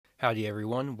Howdy,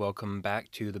 everyone. Welcome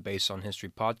back to the Based on History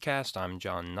podcast. I'm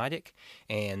John Nidick,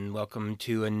 and welcome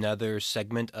to another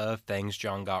segment of Things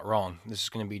John Got Wrong. This is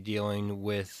going to be dealing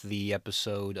with the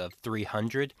episode of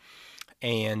 300.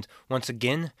 And once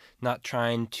again, not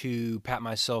trying to pat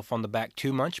myself on the back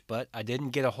too much, but I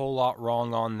didn't get a whole lot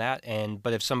wrong on that.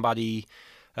 But if somebody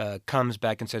comes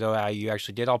back and said, "Oh, you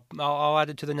actually did," I'll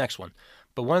add it to the next one.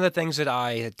 But one of the things that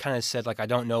I had kind of said, like I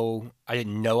didn't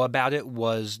know about it,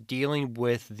 was dealing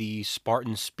with the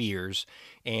Spartan spears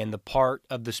and the part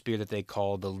of the spear that they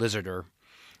call the lizarder.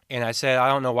 And I said, I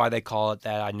don't know why they call it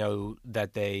that. I know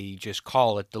that they just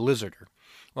call it the lizarder.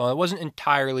 Well, it wasn't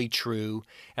entirely true,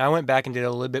 and I went back and did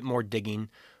a little bit more digging.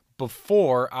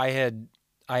 Before I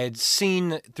had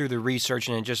seen through the research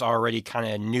and it just already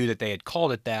kind of knew that they had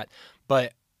called it that,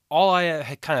 but all I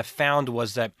had kind of found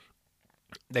was that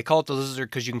they call it the lizard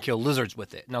because you can kill lizards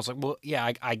with it. And I was like, well,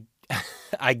 yeah,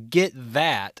 I get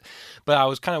that, but I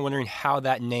was kind of wondering how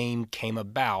that name came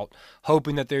about,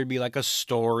 hoping that there'd be like a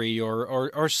story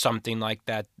or something like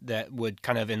that that would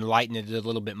kind of enlighten it a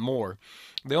little bit more.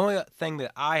 The only thing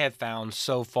that I have found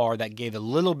so far that gave a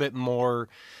little bit more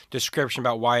description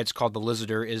about why it's called the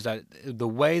lizarder is that the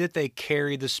way that they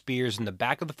carry the spears in the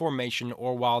back of the formation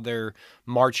or while they're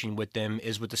marching with them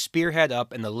is with the spearhead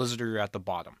up and the lizarder at the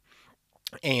bottom.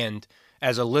 And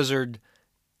as a lizard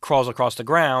crawls across the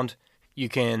ground, you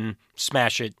can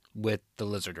smash it with the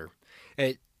lizarder.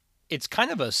 It's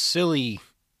kind of a silly,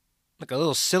 like a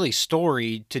little silly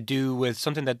story to do with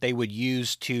something that they would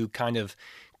use to kind of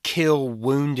kill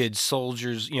wounded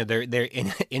soldiers, their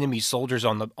enemy soldiers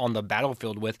on the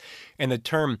battlefield with. And the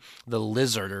term the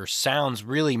lizarder sounds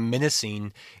really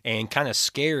menacing and kind of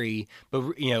scary,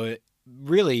 but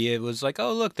really it was like,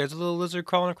 oh look, there's a little lizard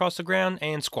crawling across the ground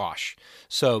and squash.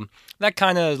 So that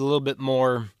kind of is a little bit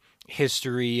more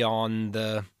history on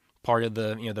the part of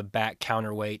the back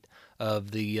counterweight of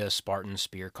the Spartan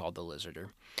spear called the lizarder.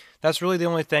 That's really the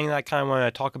only thing that I kind of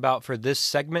want to talk about for this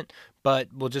segment, but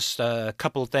we'll just a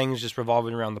couple of things just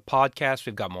revolving around the podcast.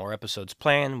 We've got more episodes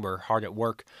planned. We're hard at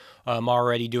work. I'm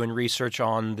already doing research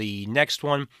on the next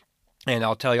one, and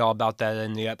I'll tell you all about that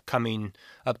in the upcoming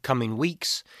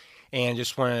weeks. And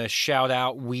just want to shout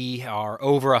out, we are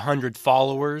over 100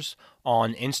 followers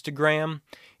on Instagram,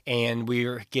 and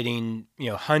we're getting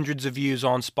hundreds of views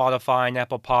on Spotify and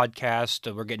Apple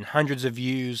Podcasts. We're getting hundreds of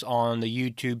views on the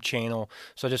YouTube channel.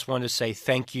 So I just wanted to say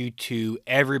thank you to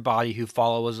everybody who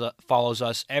follows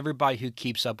us, everybody who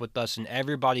keeps up with us, and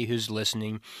everybody who's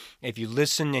listening. If you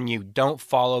listen and you don't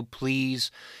follow, please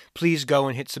go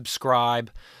and hit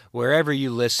subscribe wherever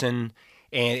you listen.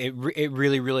 And it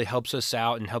really, really helps us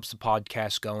out and helps the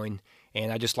podcast going.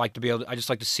 And I just like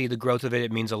to see the growth of it.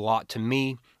 It means a lot to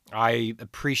me. I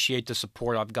appreciate the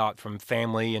support I've got from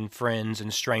family and friends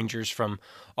and strangers from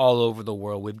all over the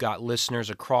world. We've got listeners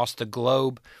across the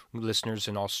globe, listeners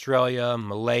in Australia,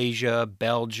 Malaysia,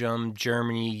 Belgium,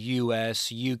 Germany,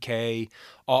 US, UK,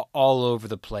 all over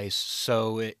the place.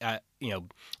 So, I'm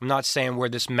not saying we're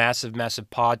this massive, massive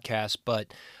podcast,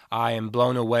 but I am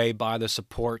blown away by the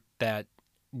support that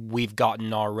we've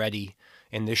gotten already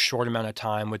in this short amount of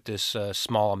time with this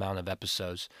small amount of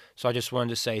episodes. So I just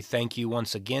wanted to say thank you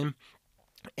once again.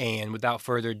 And without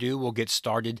further ado, we'll get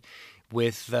started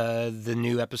with the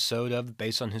new episode of the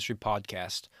Based on History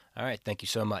podcast. All right, thank you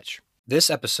so much. This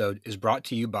episode is brought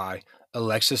to you by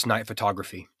Alexis Night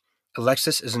Photography.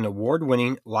 Alexis is an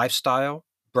award-winning lifestyle,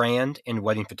 brand, and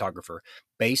wedding photographer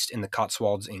based in the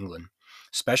Cotswolds, England,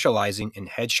 specializing in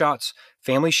headshots,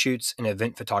 family shoots, and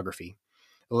event photography.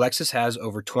 Alexis has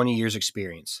over 20 years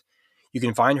experience. You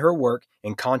can find her work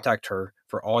and contact her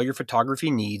for all your photography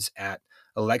needs at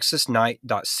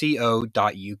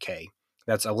alexisnight.co.uk.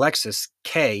 That's Alexis,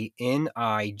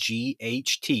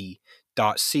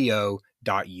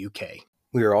 KNIGHT.co.uk.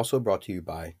 We are also brought to you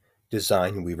by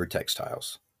Design Weaver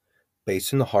Textiles.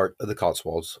 Based in the heart of the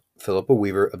Cotswolds, Philippa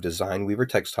Weaver of Design Weaver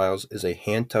Textiles is a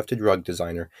hand-tufted rug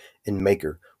designer and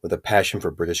maker with a passion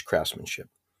for British craftsmanship.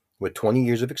 With 20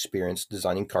 years of experience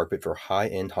designing carpet for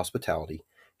high-end hospitality,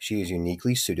 she is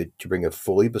uniquely suited to bring a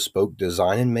fully bespoke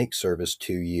design and make service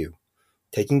to you,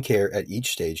 taking care at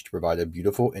each stage to provide a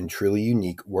beautiful and truly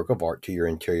unique work of art to your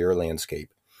interior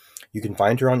landscape. You can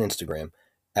find her on Instagram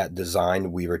at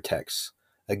Design Weaver Tex.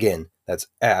 Again, that's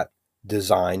at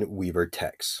Design Weaver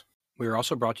Tex. We are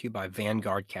also brought to you by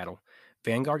Vanguard Cattle.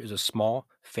 Vanguard is a small,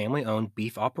 family-owned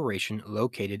beef operation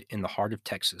located in the heart of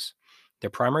Texas. Their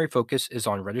primary focus is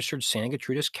on registered Santa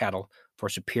Gertrudis cattle for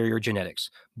superior genetics,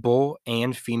 bull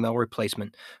and female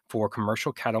replacement for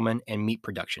commercial cattlemen and meat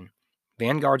production.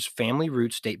 Vanguard's family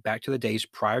roots date back to the days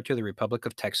prior to the Republic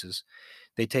of Texas.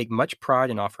 They take much pride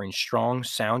in offering strong,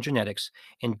 sound genetics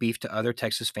and beef to other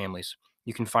Texas families.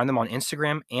 You can find them on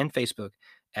Instagram and Facebook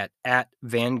at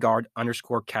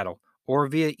Vanguard_cattle or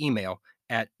via email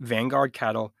at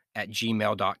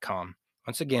vanguardcattle@gmail.com.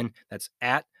 Once again, that's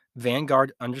at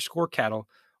Vanguard_cattle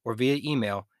or via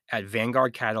email at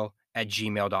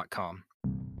vanguardcattle@gmail.com.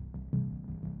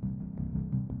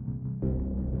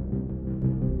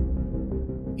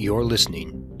 You're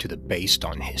listening to the Based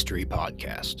on History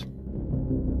podcast.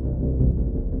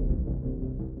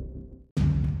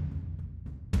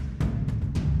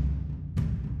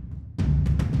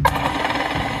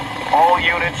 All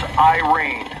units,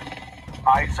 Irene.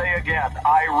 I say again,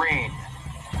 Irene.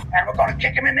 And we're going to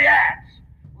kick him in the ass.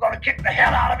 We're going to kick the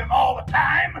hell out of him all the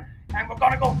time, and we're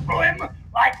going to go through him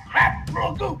like crap through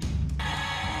a goose.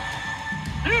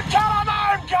 You tell him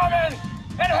I'm coming,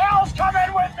 and hell's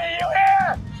coming with me, you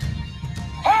hear?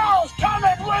 Hell's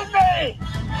coming with me!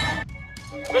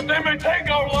 That they may take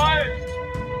our lives,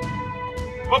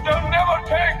 but they'll never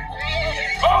take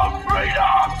our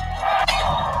freedom!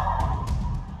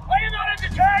 Are you not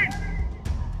entertained?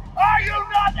 Are you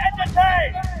not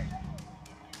entertained?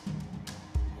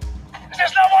 Is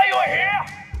this not why you are here?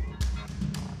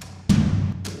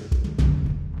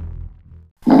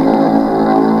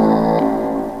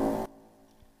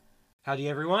 Howdy,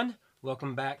 everyone.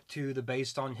 Welcome back to the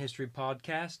Based on History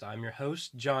podcast. I'm your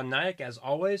host, John Nyack, as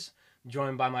always,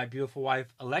 joined by my beautiful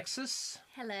wife, Alexis.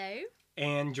 Hello.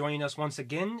 And joining us once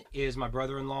again is my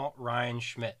brother-in-law, Ryan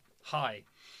Schmidt. Hi.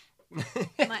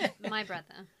 My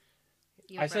brother.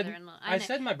 Your I said- brother-in-law. I know.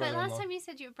 said my But brother-in-law. last time you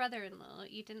said your brother-in-law,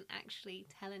 you didn't actually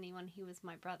tell anyone he was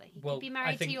my brother. He Well, could be I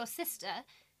married think- to your sister,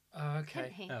 couldn't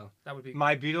Okay. he? Oh, That would be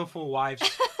my beautiful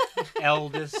wife's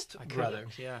eldest I could've, brother.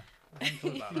 Yeah. I hadn't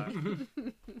thought about that.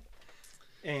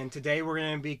 And today we're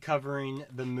going to be covering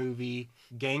the movie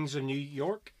Gangs of New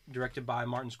York, directed by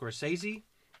Martin Scorsese,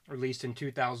 released in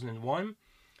 2001.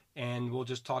 And we'll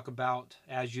just talk about,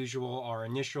 as usual, our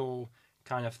initial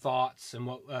kind of thoughts and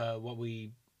what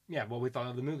we thought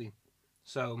of the movie.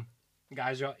 So,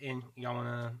 guys, y'all want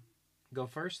to go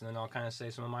first, and then I'll kind of say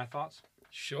some of my thoughts.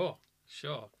 Sure.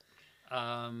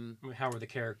 How were the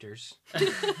characters?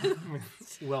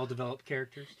 Well-developed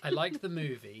characters. I liked the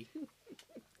movie,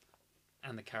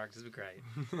 and the characters were great.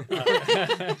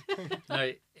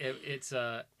 No, it's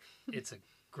a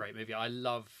great movie. I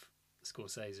love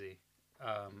Scorsese.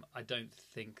 I don't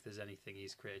think there's anything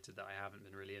he's created that I haven't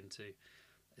been really into.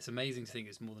 It's amazing to think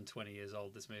it's more than 20 years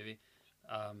old, this movie.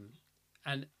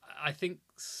 And I think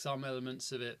some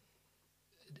elements of it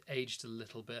aged a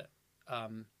little bit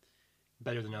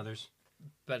Better than others.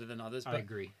 better than others. I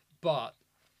agree. But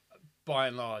by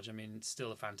and large, I mean, it's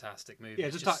still a fantastic movie. Yeah,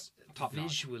 it's just top notch.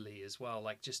 visually as well,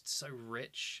 like just so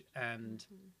rich. And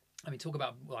I mean, talk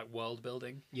about like world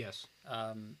building. Yes.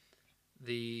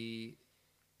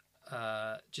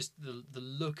 Just the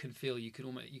look and feel, you can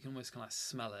almost kind of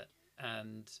smell it.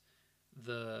 And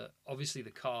obviously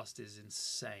the cast is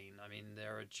insane. I mean,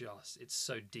 it's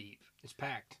so deep. It's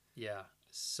packed. Yeah,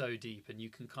 so deep, and you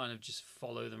can kind of just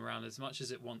follow them around as much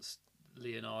as it wants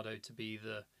Leonardo to be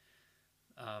the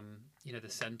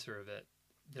center of it.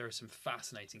 There are some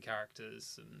fascinating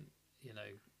characters, and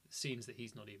scenes that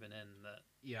he's not even in. That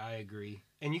Yeah, I agree.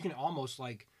 And you can almost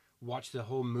like watch the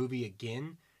whole movie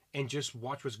again and just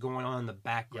watch what's going on in the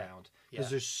background, because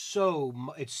there's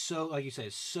it's so, like you said,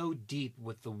 it's so deep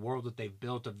with the world that they've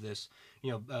built of this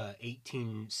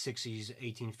 1860s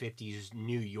 1850s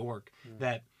New York,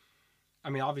 that I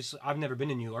mean, obviously I've never been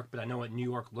to New York, but I know what New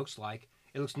York looks like.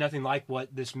 It looks nothing like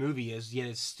what this movie is, yet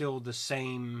it's still the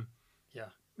same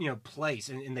place,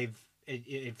 and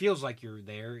it feels like you're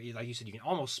there. Like you said, you can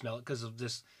almost smell it because of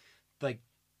this, like,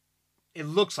 it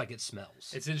looks like it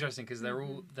smells. it's interesting because they're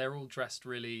all dressed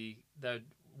really. They're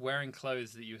wearing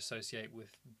clothes that you associate with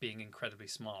being incredibly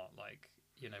smart, like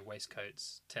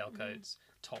waistcoats, tailcoats,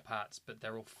 top hats, but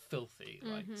they're all filthy.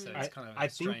 Like so, it's kind of I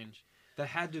think strange. that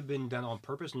had to have been done on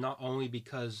purpose, not only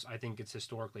because I think it's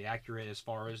historically accurate as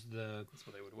far as That's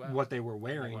what they would wear. what they were They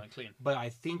wearing, weren't clean. but I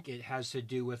think it has to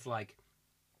do with like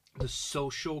the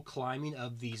social climbing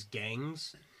of these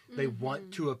gangs. They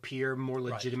want to appear more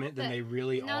legitimate than But they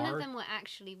really None are. of them were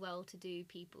actually well-to-do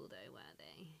people, though, were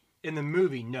they? In the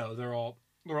movie, no, they're all.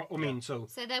 I mean, so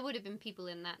So there would have been people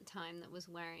in that time that was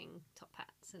wearing top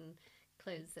hats and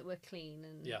clothes that were clean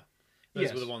and Yeah. Those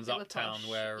Yes. were the ones That were uptown posh,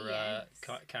 where yes.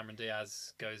 Cameron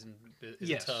Diaz goes and is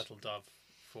Yes. a turtle dove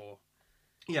for.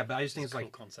 yeah, but I just think It's it's a cool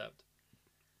like concept.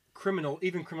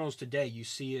 even criminals today, you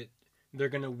see it. They're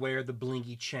gonna wear the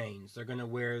blingy chains. They're gonna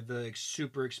wear the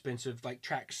super expensive like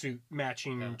tracksuit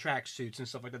matching tracksuits and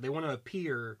stuff like that. They want to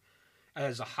appear,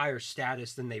 as a higher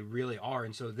status than they really are.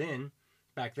 And so then,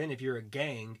 back then, if you're a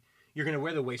gang, you're going to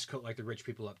wear the waistcoat like the rich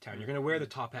people uptown. You're going to wear the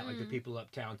top hat like the people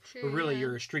uptown. True, but really, yeah.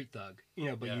 you're a street thug, you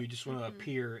know, but Yeah. you just want to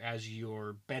appear as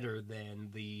you're better than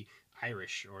the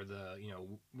Irish or the, you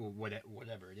know,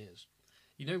 whatever it is.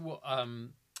 You know what?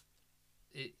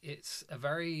 It's a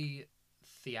very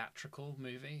theatrical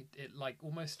movie. It like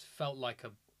almost felt like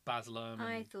a Baz Luhrmann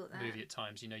I thought that. movie at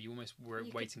times. You know, you almost were You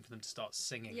could- waiting for them to start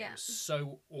singing. Yeah. It was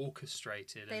so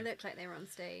orchestrated. They and, looked like they were on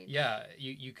stage. yeah,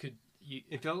 you could.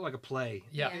 It felt like a play.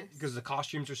 Yeah. Yes. Because the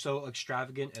costumes are so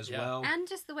extravagant as Yeah. well. And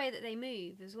just the way that they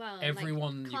move as well. and,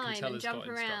 Everyone, like, you can climb tell, and has jump got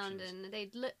around, instructions. and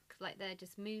they look like they're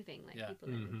just moving, like Yeah. people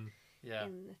Yeah.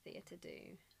 in the theatre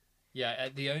do. Yeah,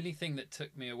 the only thing that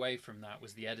took me away from that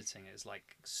was the editing. It's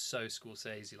like so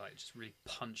Scorsese, like just really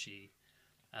punchy,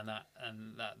 and that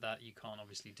you can't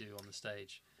obviously do on the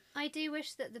stage. I do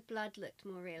wish that the blood looked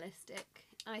more realistic.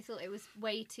 I thought it was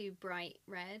way too bright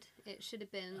red. It should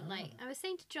have been like I was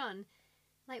saying to John,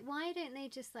 like why don't they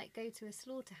just like go to a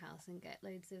slaughterhouse and get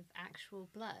loads of actual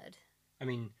blood, I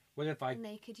mean, what if and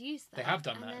they could use that. They have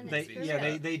done and that then in it's movies. for yeah,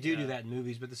 real. they do Yeah. that in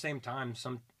movies, but at the same time,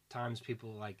 sometimes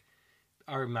people like,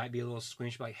 or might be a little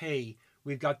squeamish, like, hey,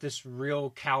 we've got this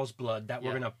real cow's blood that we're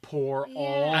Yeah. gonna pour Yeah,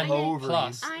 all I know. over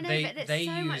Plus, you. I know, they but it's they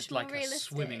so much used more like a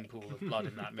swimming realistic. pool of blood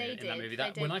in that They movie. In that did, movie, they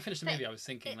that when did. I finished the But movie, I was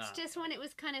thinking It's that. just when it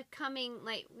was kind of coming,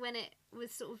 like when it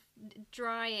was sort of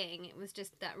drying, it was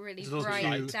just that really It's a little bright,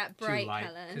 too- that too bright light.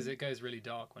 colour. Because it goes really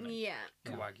dark when it Yeah.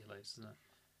 coagulates, doesn't it?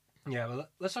 Yeah, well,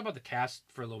 let's talk about the cast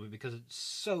for a little bit because it's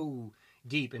so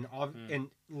deep, and Hmm.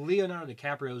 and Leonardo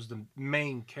DiCaprio is the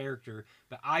main character,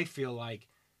 but I feel like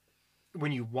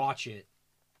when you watch it,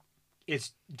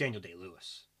 it's Daniel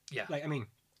Day-Lewis. Yeah. Like, I mean,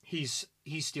 he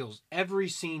steals every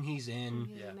scene he's in.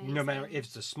 He's Yeah. No matter amazing. if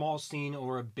it's a small scene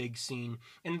or a big scene,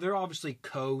 and they're obviously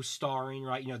co-starring,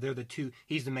 right? You know, they're the two.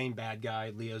 He's the main bad guy.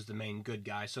 Leo's the main good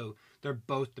guy. So they're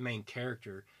both the main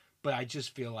character. But I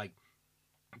just feel like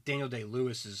Daniel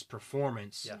Day-Lewis's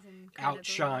performance Yeah. He's incredible.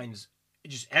 outshines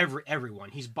just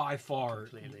everyone. He's by far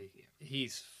Completely.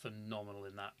 He's phenomenal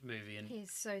in that movie. And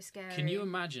He's so scary. can you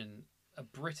imagine a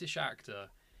British actor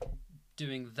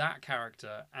doing that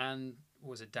character and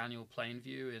was it Daniel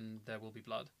Plainview in There Will Be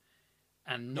Blood?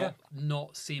 And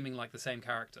not seeming like the same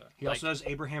character. He Like, also does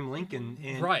Abraham Lincoln.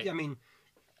 And, Right. I mean,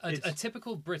 a it's-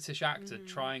 typical British actor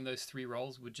trying those three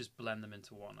roles would just blend them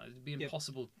into one. It'd be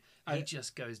impossible. He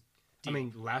just goes deep. I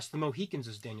mean, Last of the Mohicans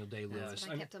is Daniel Day-Lewis. That's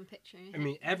what I kept on picturing. I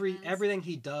mean, Yes. everything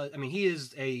he does. I mean, he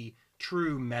is a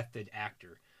true method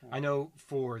actor. I know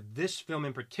for this film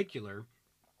in particular,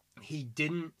 he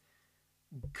didn't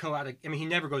go out of. I mean, he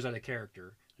never goes out of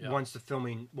character once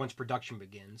production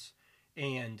begins,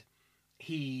 and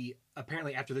he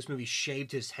apparently after this movie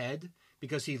shaved his head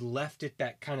because he left it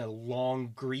that kind of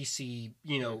long, greasy,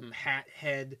 hat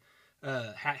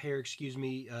hair. Excuse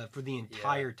me, for the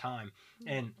entire time,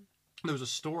 and. There was a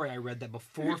story I read that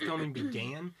before filming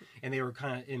began, and they were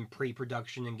kind of in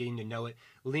pre-production and getting to know it.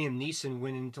 Liam Neeson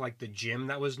went into like the gym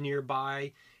that was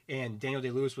nearby, and Daniel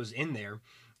Day-Lewis was in there,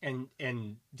 and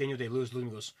Daniel Day-Lewis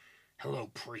literally goes, "Hello,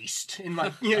 priest," and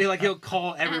like like he'll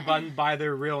call everyone by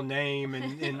their real name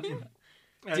and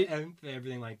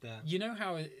everything like that. You know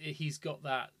how he's got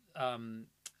that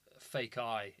fake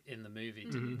eye in the movie?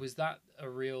 Was that a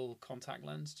real contact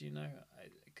lens? Do you know?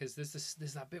 Because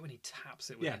there's that bit when he taps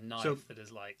it with a knife so that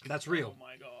is like, that's real. Oh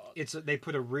my god! They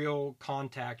put a real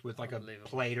contact with like a Unbelievable.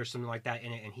 plate or something like that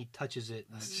in it, and he touches it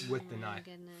with the Oh my knife.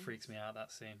 goodness. Freaks me out,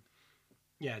 that scene.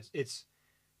 Yeah,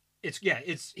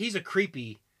 he's a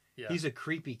creepy. Yeah. He's a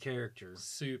creepy character.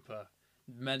 Super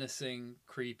menacing,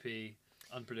 creepy,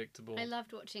 unpredictable. I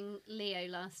loved watching Leo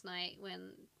last night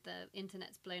when the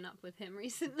internet's blown up with him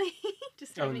recently.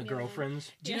 Just Oh, and having the him on.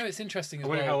 girlfriends. Do you know it's interesting I as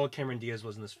wonder how well? old Cameron Diaz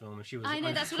was in this film. If she was, I know,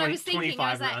 under that's what I was thinking. I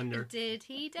 25 was or like, under. did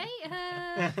he date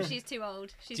her? She's too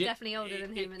old. She's Do you- definitely older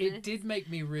than him in It this. did make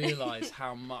me realise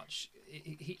how much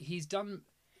he's done.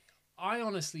 I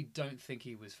honestly don't think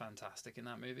he was fantastic in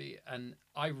that movie, and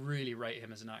I really rate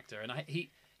him as an actor. And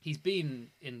he's been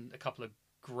in a couple of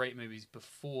great movies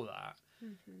before that,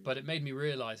 but it made me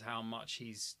realise how much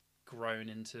he's grown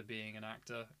into being an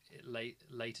actor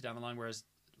later down the line. Whereas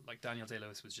like Daniel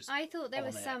Day-Lewis was just I thought there were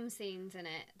on it. some scenes in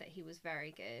it that he was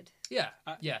very good, yeah.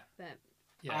 but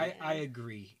I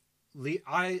agree.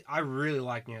 I really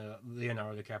like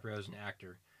Leonardo DiCaprio as an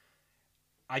actor.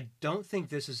 I don't think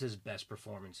this is his best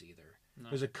performance either. No.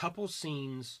 There's a couple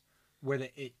scenes where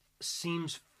it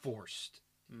seems forced.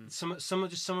 Some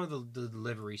of the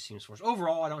delivery seems forced.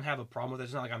 Overall, I don't have a problem with it.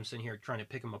 It's not like I'm sitting here trying to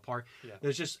pick him apart. Yeah.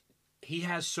 There's just he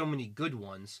has so many good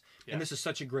ones, Yeah. and this is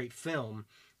such a great film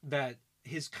that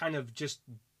his kind of just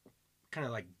kind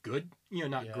of like good,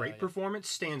 not great yeah. performance,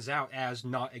 stands out as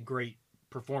not a great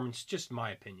performance. Just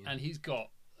my opinion. And he's got,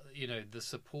 the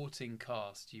supporting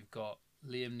cast. You've got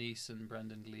Liam Neeson,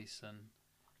 Brendan Gleeson,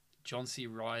 John C.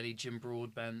 Reilly, Jim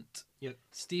Broadbent, Yep.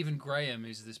 Stephen Graham,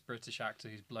 who's this British actor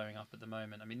who's blowing up at the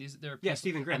moment. I mean, there are Yeah,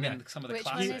 Stephen Graham, and then some of the Which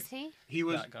one classic. is he? He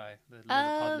was That guy. The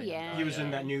Oh, Pudding yeah. guy, he was in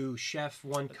yeah. that new Chef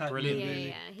One Cut Brilliant movie. movie.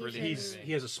 Yeah. Brilliant.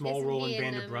 He has a small Isn't role he in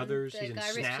Band of Brothers. the He's in Guy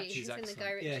Snatch. Ritchie? He's He's in the excellent.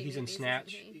 Guy Ritchie Yeah, he's in movies,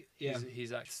 Snatch. isn't he? Yeah,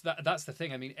 He's actually that's the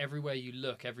thing. I mean, everywhere you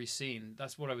look, every scene.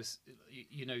 That's what I was.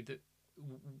 That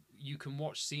you can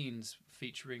watch scenes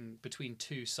featuring between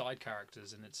two side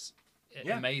characters, and it's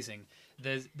Yeah. amazing.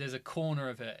 There's a corner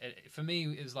of it. For me,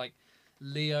 it was like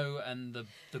Leo and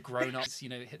the grown ups.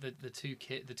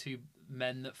 The two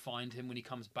men that find him when he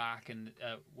comes back, and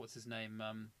what's his name?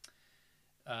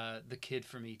 The kid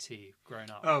from E.T. grown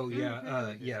up. Oh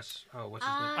yeah. Yes. Oh, what's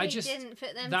his name? I just didn't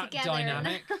put them that together.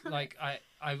 dynamic, like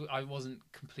I wasn't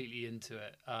completely into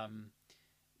it.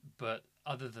 But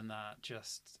other than that,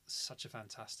 just such a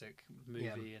fantastic movie,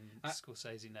 Yeah. and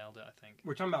Scorsese nailed it, I think.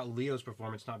 We're talking about Leo's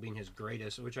performance not being his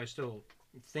greatest, which I still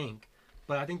think.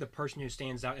 But I think the person who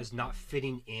stands out as not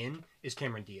fitting in is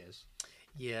Cameron Diaz.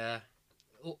 Yeah,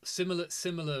 similar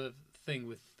thing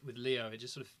with Leo. It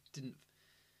just sort of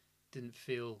didn't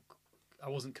feel. I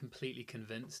wasn't completely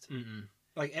convinced. Mm-mm.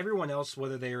 Like everyone else,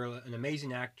 whether they are an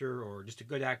amazing actor or just a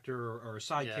good actor or a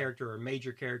side character or a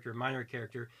major character or minor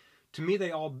character, to me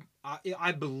they all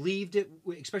I believed it,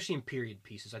 especially in period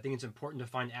pieces. I think it's important to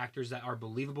find actors that are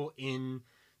believable in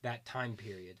that time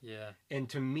period. Yeah. And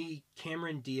to me,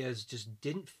 Cameron Diaz just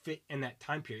didn't fit in that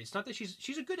time period. It's not that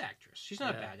she's a good actress. She's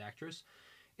not a bad actress.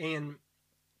 And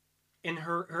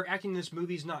her acting in this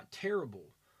movie is not terrible.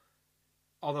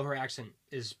 Although her accent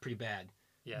is pretty bad.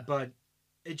 Yeah. But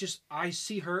it just, I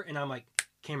see her and I'm like,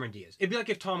 Cameron Diaz. It'd be like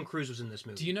if Tom Cruise was in this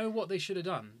movie. Do you know what they should have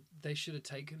done? They should have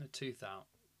taken a tooth out.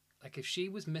 Like if she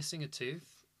was missing a tooth,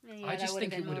 Yeah, I just that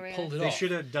think it been would more have pulled it They off.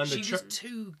 should have done the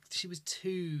She was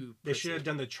too. They should have pretty.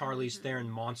 done the Charlize Theron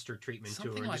monster treatment to her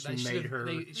Something and like just that. made her.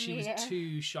 She was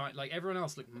too shy. Like everyone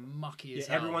else looked mucky as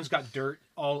hell. Everyone's got dirt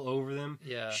all over them.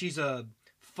 Yeah. She's a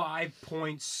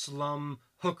 5-point slum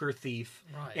hooker thief,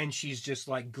 Right. and she's just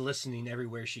like glistening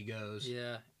everywhere she goes.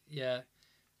 Yeah.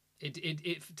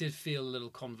 It did feel a little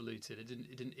convoluted.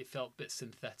 It felt a bit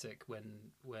synthetic when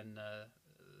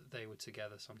they were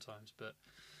together sometimes. But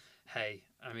hey,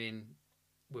 I mean,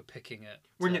 we're picking it.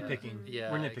 We're nitpicking.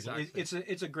 Yeah, We're nitpicking. exactly.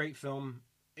 It's a great film.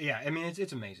 Yeah, I mean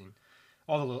it's amazing.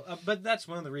 All the little, but that's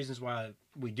one of the reasons why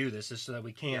we do this is so that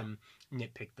we can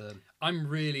nitpick the. I'm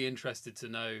really interested to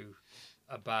know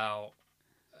about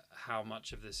how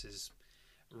much of this is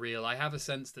real. I have a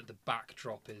sense that the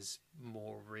backdrop is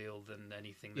more real than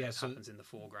anything that happens in the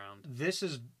foreground. This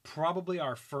is probably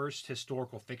our first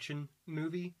historical fiction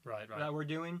movie Right. that we're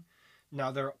doing.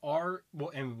 Now there are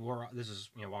while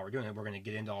we're doing it, we're going to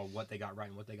get into all what they got right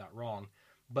and what they got wrong.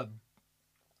 But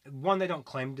one, they don't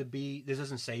claim to be. This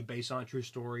doesn't say based on a true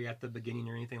story at the beginning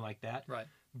or anything like that. Right.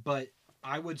 But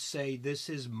I would say this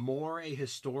is more a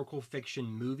historical fiction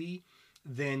movie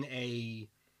than a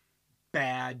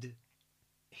bad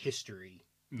history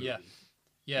movie.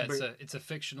 Yeah, it's a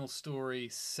fictional story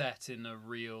set in a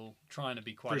real, trying to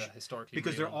be quite a historically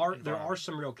because real there are environment.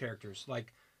 some real characters.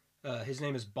 Like his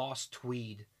name is Boss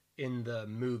Tweed in the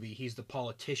movie. He's the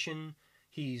politician.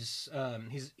 He's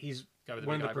Guy with the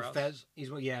one big of the eyebrows? he's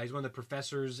one of the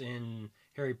professors in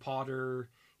Harry Potter.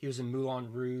 He was in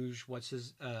Moulin Rouge. What's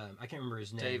his I can't remember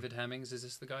his name. David Hemmings, is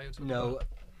this the guy you're talking No. about?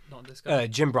 Not this guy.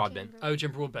 Jim Broadbent. Oh,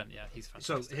 Jim Broadbent. Yeah, he's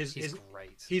fantastic. So he's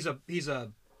great. He's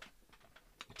a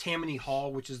Tammany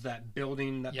Hall, which is that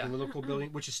building, that political building,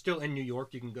 which is still in New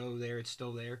York. You can go there; it's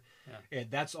still there. Yeah.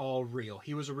 And that's all real.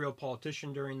 He was a real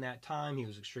politician during that time. He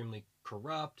was extremely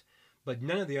corrupt, but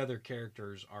none of the other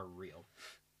characters are real.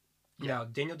 Yeah. Now,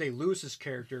 Daniel Day-Lewis's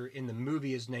character in the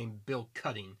movie is named Bill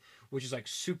Cutting, which is like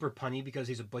super punny because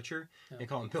he's a butcher. Yeah. They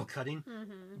call him Bill Cutting.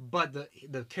 But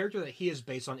the character that he is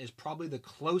based on is probably the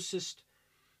closest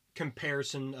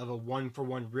comparison of a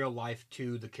one-for-one real life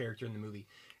to the character in the movie.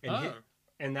 And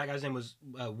and that guy's name was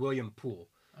William Poole.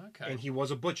 Okay. And he was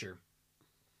a butcher.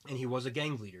 And he was a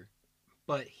gang leader.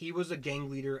 But he was a gang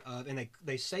leader of, and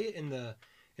they say it in the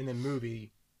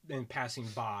movie, in passing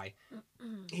by,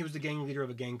 he was the gang leader of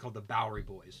a gang called the Bowery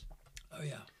Boys. Oh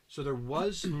yeah. So there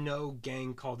was no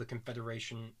gang called the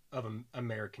Confederation of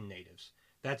American Natives.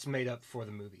 That's made up for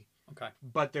the movie. Okay.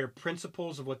 But their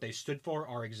principles of what they stood for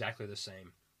are exactly the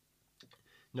same.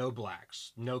 No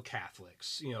blacks, no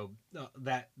Catholics.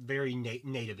 That very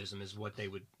nativism is what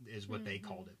they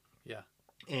called it. Yeah.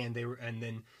 And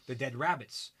then the Dead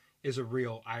Rabbits is a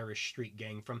real Irish street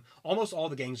gang. From almost all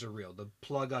the gangs are real. The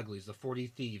Plug Uglies, the 40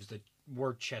 Thieves, the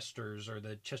Worcesters or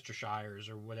the Chestershires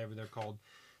or whatever they're called.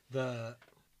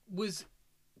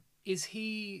 Is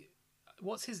he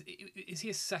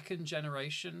a second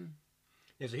generation?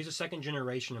 Yeah, so he's a second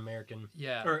generation American.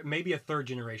 Yeah. Or maybe a third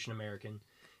generation American.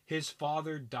 His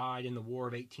father died in the War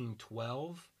of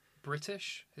 1812.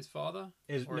 British, his father?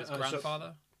 His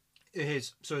grandfather?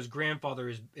 His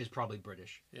grandfather is probably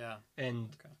British. Yeah. And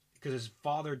because his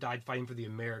father died fighting for the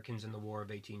Americans in the War of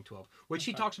 1812, which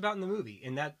he Okay. talks about in the movie.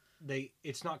 And that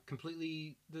it's not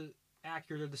completely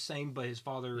accurate or the same, but his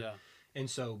father. Yeah. And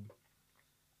so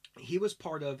he was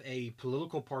part of a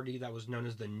political party that was known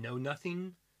as the Know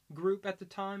Nothing group at the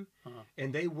time,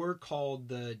 and they were called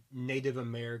the Native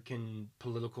American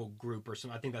Political Group or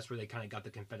something. I think that's where they kind of got the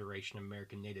Confederation of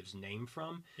American Natives name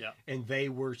from. Yeah. And they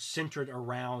were centered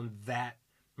around that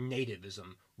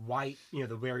nativism, white,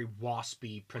 the very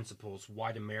waspy principles,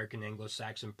 white American,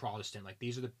 Anglo-Saxon, Protestant. Like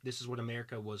this is what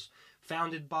America was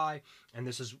founded by, and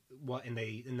this is what, and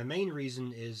the main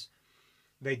reason is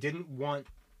they didn't want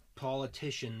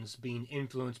politicians being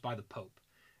influenced by the Pope.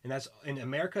 And that's in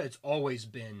America, it's always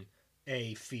been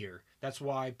a fear. That's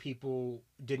why people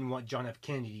didn't want John F.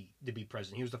 Kennedy to be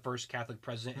president. He was the first Catholic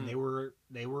president, and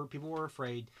people were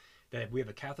afraid that if we have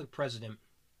a Catholic president,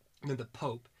 then the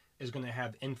Pope is going to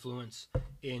have influence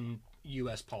in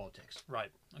U.S. politics.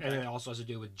 Right. Okay. And it also has to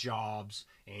do with jobs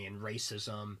and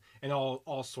racism and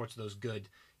all sorts of those good,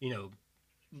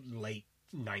 late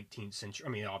 19th century. I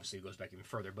mean, obviously it goes back even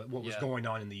further, but what was going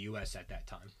on in the U.S. at that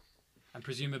time. And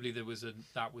presumably that was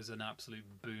an absolute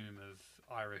boom of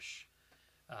Irish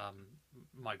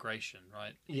migration,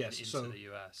 right? Yes, into the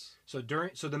US. So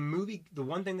the movie, the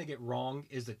one thing they get wrong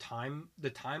is the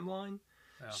timeline.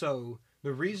 Yeah. So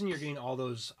the reason you're getting all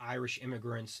those Irish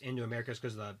immigrants into America is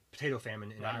because of the potato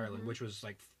famine in Ireland, which was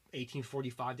like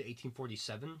 1845 to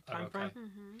 1847 time frame.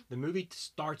 Mm-hmm. The movie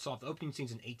starts off, the opening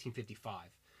scene's in 1855,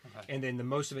 and then the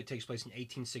most of it takes place in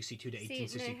 1862 to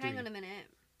 1863. No, hang on a minute.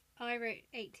 I wrote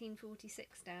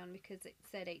 1846 down because it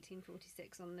said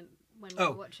 1846 on when we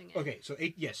were watching it. Okay, so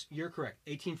yes, you're correct.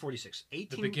 1846. The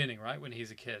beginning, right, when he's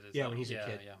a kid. When he's a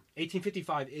kid. Yeah.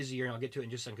 1855 is a year, and I'll get to it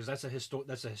in just a second because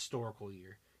that's a historical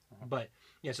year. But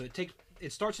yeah, so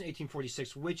it starts in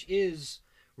 1846, which is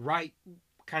right,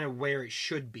 kind of where it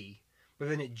should be. But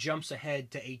then it jumps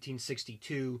ahead to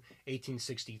 1862,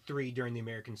 1863 during the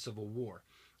American Civil War.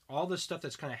 All the stuff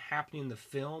that's kind of happening in the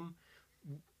film,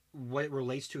 what it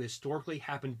relates to historically,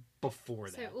 happened before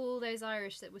that. So all those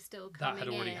Irish that were still coming that had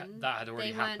already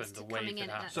they happened. weren't The wave coming in had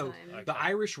at happened. that So time. the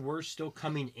Irish were still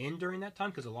coming in during that time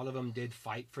because a lot of them did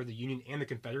fight for the Union and the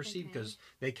Confederacy because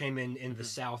they came in the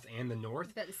South and the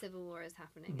North. But the Civil War is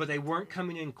happening. But they weren't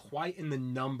coming in quite in the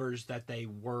numbers that they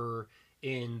were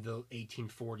in the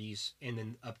 1840s and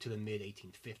then up to the mid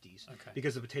 1850s. Okay.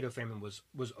 Because the potato famine was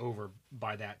over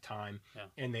by that time,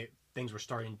 and things were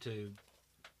starting to.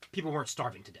 People weren't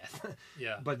starving to death.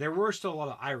 Yeah. But there were still a lot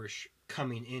of Irish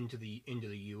coming into the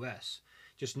U.S.,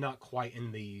 just not quite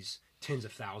in these tens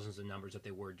of thousands of numbers that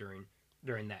they were during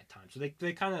that time. So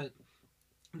they kind of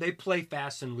they play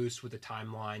fast and loose with the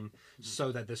timeline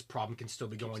so that this problem can still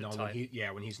be going on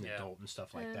when he's an adult and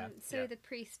stuff like that. So the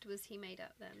priest, was he made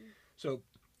up then? So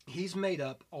he's made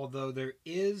up, although there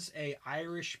is a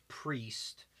Irish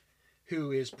priest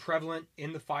who is prevalent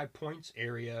in the 5 Points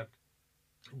area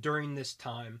during this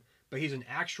time, but he's an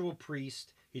actual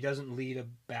priest. He doesn't lead a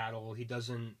battle. He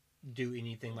doesn't do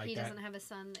anything like that. He doesn't have a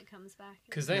son that comes back.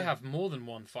 Because they have more than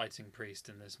one fighting priest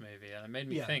in this movie, and it made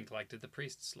me think, like, did the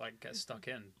priests get stuck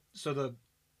in? So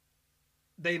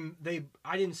I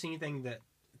didn't see anything that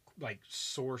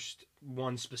sourced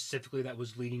one specifically that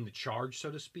was leading the charge,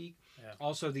 so to speak. Yeah.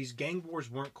 Also, these gang wars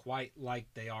weren't quite like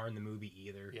they are in the movie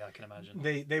either. Yeah, I can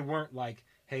imagine. They weren't like,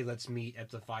 hey, let's meet at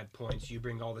the 5 Points. You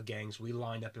bring all the gangs. We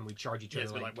line up and we charge each other.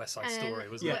 It's like West Side Story,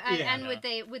 wasn't it? And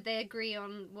would they agree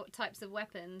on what types of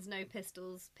weapons? No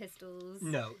pistols.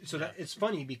 No. So that it's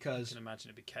funny because I can imagine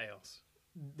it'd be chaos.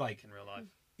 Like in real life.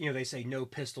 They say no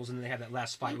pistols, and then they have that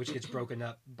last fight, which gets broken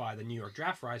up by the New York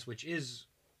draft riots, which is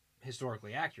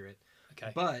historically accurate.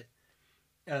 Okay. But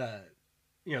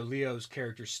Leo's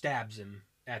character stabs him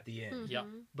at the end. Yep.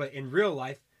 But in real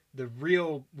life, the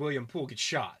real William Poole gets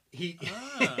shot. He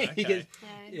gets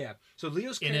So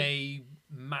Leo's character, in a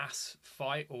mass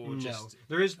fight, or just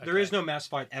there is no mass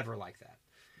fight ever like that.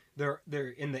 There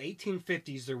in the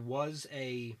 1850s there was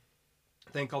a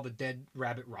thing called the Dead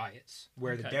Rabbit Riots,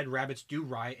 where the Dead Rabbits do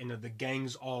riot and the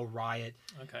gangs all riot,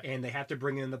 and they have to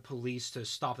bring in the police to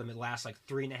stop them. It lasts like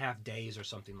 3.5 days or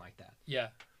something like that. Yeah.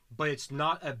 but it's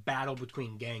not a battle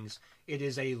between gangs. It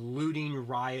is a looting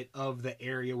riot of the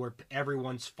area where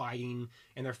everyone's fighting,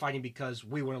 and they're fighting because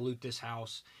we want to loot this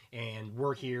house, and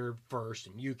we're here first,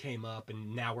 and you came up,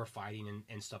 and now we're fighting,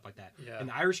 and stuff like that. Yeah. And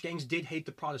the Irish gangs did hate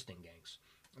the Protestant gangs.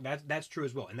 That's true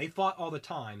as well. And they fought all the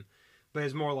time, but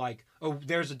it's more like, oh,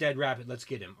 there's a dead rabbit, let's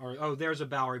get him. Or, oh, there's a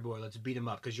Bowery boy, let's beat him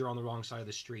up because you're on the wrong side of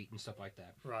the street and stuff like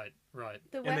that. Right.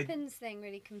 The And they- weapons thing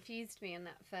really confused me in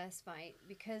that first fight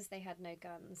because they had no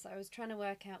guns. I was trying to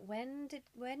work out when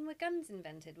were guns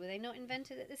invented? Were they not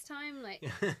invented at this time? Like,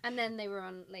 and then they were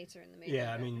on later in the movie.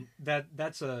 Yeah, I mean,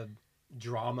 that's a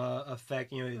drama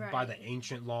effect, you know, by the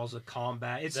ancient laws of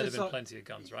combat. There'd have been plenty of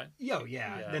guns, right?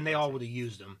 Yeah. Then they all would have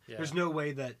used them. Yeah. There's no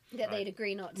way that they'd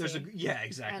agree not to.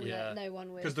 Exactly. And no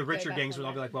one would. Because the richer go back gangs on would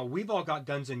all be that. like, well, we've all got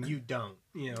guns and you don't.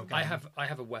 You know. I have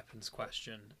a weapons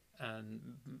question, and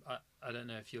I don't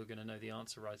know if you're going to know the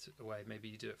answer right away. Maybe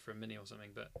you do it for a mini or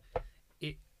something. But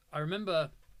I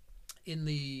remember in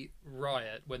the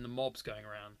riot when the mob's going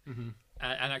around,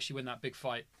 and actually when that big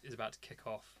fight is about to kick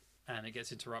off, and it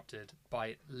gets interrupted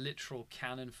by literal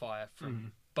cannon fire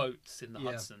from boats in the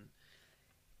Hudson.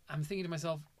 I'm thinking to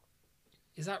myself,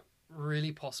 is that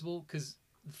really possible? Because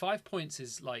 5 Points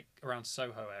is like around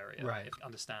Soho area, right? If I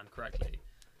understand correctly.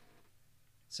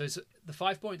 So the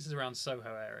 5 Points is around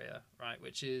Soho area, right?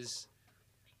 Which is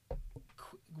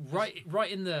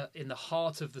right in the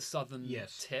heart of the southern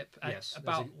tip. At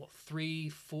about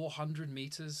 300-400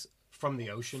 meters from the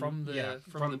ocean, from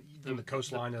the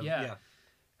coastline of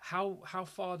How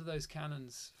far do those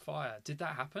cannons fire? Did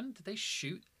that happen? Did they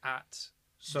shoot at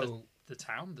the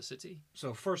town, the city?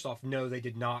 So first off, no, they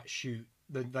did not shoot.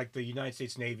 The United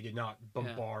States Navy did not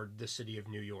bombard the city of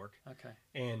New York. Okay.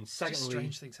 And secondly, just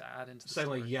strange thing to add into the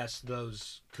story. Yes,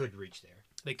 those could reach there.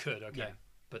 They could, okay. Yeah.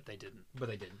 But they didn't.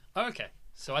 Oh, okay.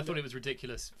 So I thought it was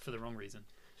ridiculous for the wrong reason.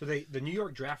 So the New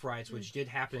York draft riots, which did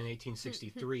happen in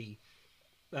 1863,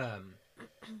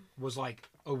 was like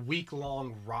a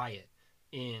week-long riot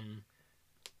in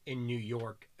New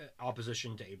York,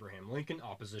 opposition to Abraham Lincoln,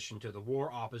 opposition to the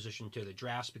war, opposition to the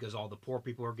drafts because all the poor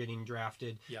people are getting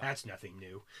drafted. Yeah. That's nothing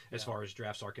new as far as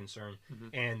drafts are concerned.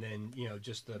 And then,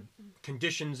 just the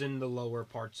conditions in the lower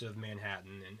parts of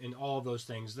Manhattan and all those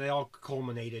things, they all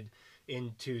culminated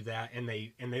into that, and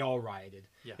they all rioted.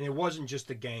 Yeah. And it wasn't just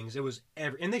the gangs, it was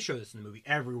and they show this in the movie,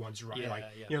 everyone's rioting.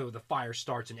 The fire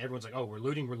starts and everyone's like, oh, we're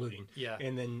looting. Yeah.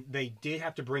 And then they did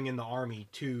have to bring in the army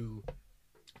to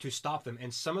stop them,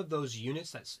 and some of those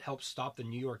units that helped stop the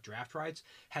New York draft riots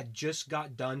had just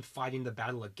got done fighting the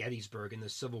Battle of Gettysburg in the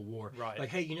Civil War. Right. Like,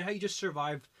 hey, you know how you just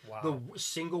survived the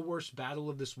single worst battle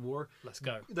of this war? Let's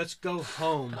go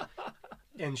home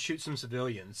and shoot some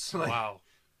civilians. Wow.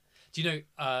 Do you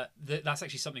know, that's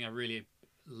actually something I really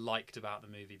liked about the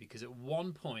movie, because at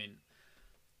one point,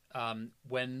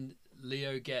 when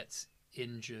Leo gets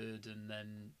injured and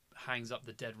then hangs up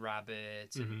the dead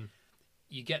rabbit, and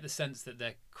you get the sense that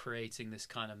they're creating this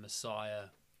kind of messiah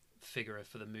figure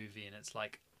for the movie, and it's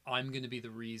like, I'm going to be the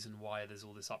reason why there's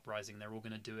all this uprising. They're all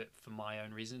going to do it for my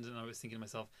own reasons. And I was thinking to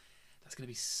myself, that's going to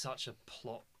be such a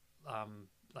plot,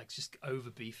 like just over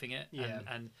beefing it. Yeah.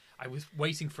 And I was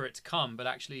waiting for it to come, but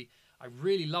actually I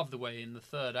really love the way in the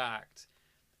third act,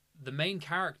 the main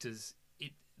characters,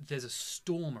 there's a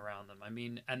storm around them. I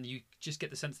mean, and you just get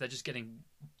the sense they're just getting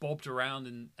bobbed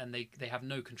around, and they have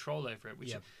no control over it,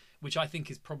 which I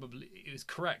think is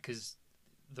correct, because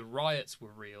the riots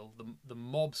were real, the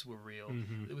mobs were real.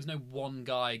 There was no one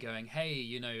guy going,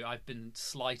 hey, I've been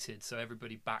slighted, so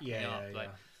everybody back me up.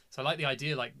 So I like the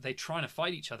idea, like, they're trying to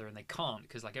fight each other and they can't,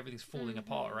 because like everything's falling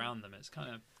apart around them. It's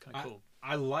kind of cool.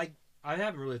 I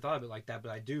haven't really thought of it like that,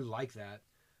 but I do like that.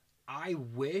 I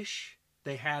wish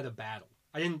they had a battle.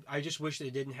 I just wish they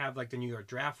didn't have like the New York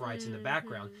draft riots in the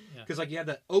background, because like you have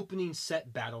the opening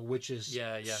set battle, which is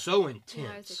so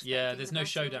intense. There's no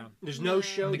showdown. There's no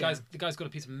showdown. The guy's got a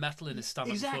piece of metal in his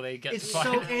stomach before they get to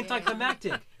fight. It's so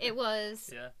anticlimactic. It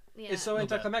was. It's so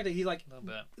anticlimactic. He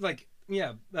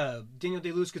Daniel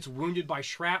Day-Lewis gets wounded by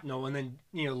shrapnel, and then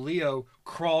Leo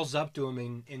crawls up to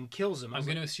him and kills him. I'm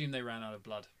going to assume they ran out of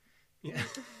blood. Yeah,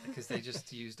 because they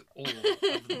just used all of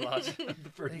the blood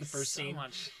for the first scene.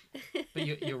 Much. But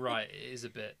you're right. It is a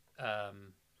bit.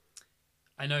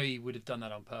 I know he would have done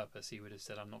that on purpose. He would have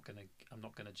said, "I'm not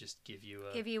gonna just give you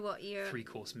what you're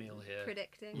 3-course meal here."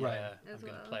 Predicting, I'm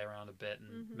going to play around a bit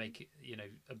and make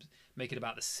it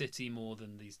about the city more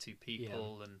than these two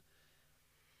people, and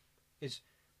it's.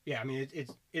 Yeah, I mean,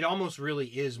 it almost really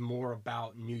is more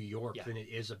about New York than it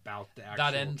is about the actual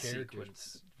that end characters.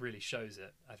 Sequence really shows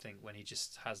it. I think when he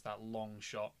just has that long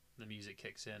shot, the music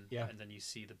kicks in, Yeah. and then you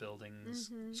see the buildings.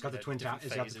 Mhm. It's got the you know, twin different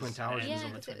It's got the twin phases and towers. ends Yeah,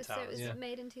 on the because twin it towers. was Yeah.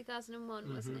 made in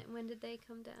 2001, wasn't Mhm. it? When did they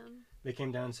come down? They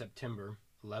came down September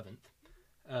 11th.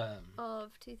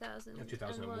 Of 2000. Of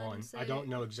 2001. So I don't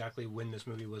know exactly when this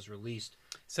movie was released.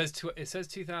 It says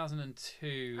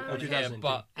 2002 Oh, on okay. here, 2002.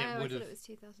 but Oh, it I would thought have. it was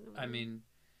 2001. I mean,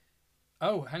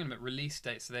 oh, hang on a minute. Release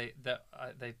date. So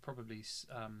they probably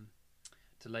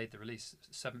delayed the release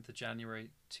 7th of January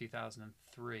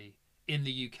 2003 in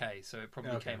the UK. So it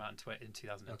probably Okay. came out in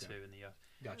 2002 Okay. in the US.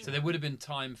 Gotcha. So there would have been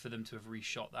time for them to have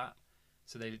reshot that.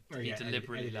 So they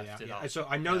deliberately left it out. up. So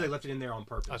I know Yeah. they left it in there on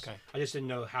purpose. Okay. I just didn't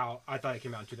know how. I thought it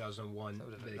came out in 2001. That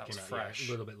would've- but it that came was out fresh.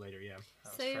 a little bit later. Yeah.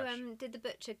 That was So, fresh. did the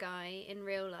butcher guy in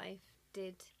real life,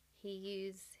 did he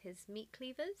use his meat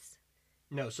cleavers?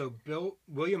 No. So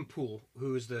William Poole,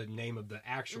 who is the name of the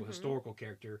actual historical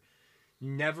character,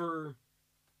 never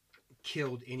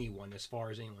killed anyone, as far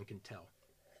as anyone can tell.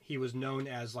 He was known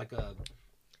as like a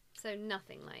So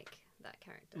nothing like that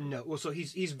character. no. Well, so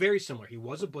he's very similar. He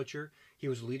was a butcher. He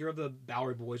was leader of the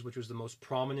Bowery Boys, which was the most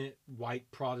prominent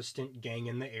white Protestant gang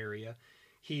in the area.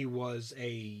 He was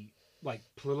a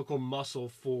political muscle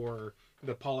for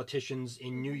the politicians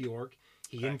in New York.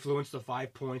 He Okay. influenced the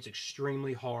 5 Points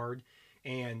extremely hard,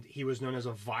 and he was known as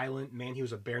a violent man. He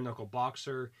was a bare knuckle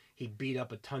boxer. He beat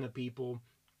up a ton of people.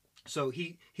 So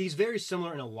he's very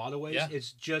similar in a lot of ways. Yeah.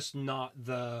 It's just not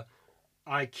the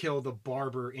I kill the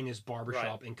barber in his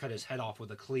barbershop Right. and cut his head off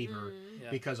with a cleaver Yeah.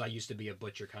 because I used to be a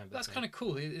butcher kind of That's thing. kind of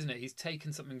cool, isn't it? He's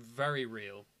taken something very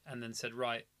real and then said,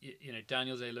 right, you know,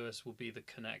 Daniel Day-Lewis will be the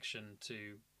connection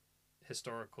to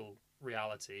historical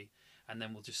reality, and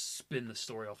then we'll just spin the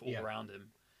story off all Yeah. around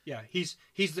him. Yeah, he's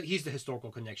the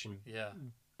historical connection, Yeah,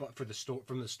 but for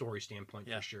from the story standpoint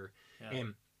Yeah. for sure. Yeah.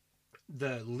 And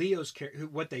the Leo's character,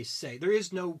 what they say, there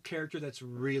is no character that's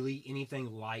really anything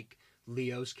like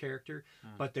Leo's character,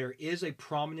 but there is a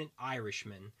prominent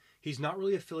Irishman. He's not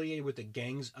really affiliated with the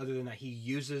gangs, other than that he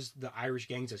uses the Irish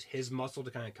gangs as his muscle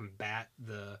to kind of combat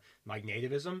the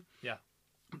nativism. Yeah.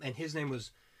 And his name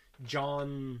was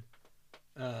John.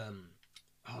 I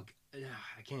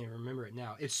can't even remember it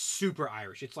now. It's super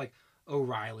Irish. It's like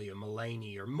O'Reilly or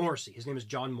Mulaney or Morrissey. His name is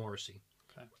John Morrissey.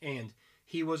 Okay. And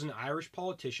he was an Irish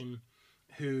politician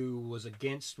who was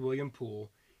against William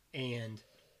Poole, and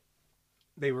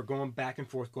they were going back and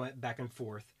forth,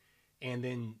 and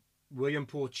then William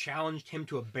Poole challenged him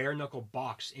to a bare knuckle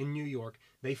box in New York.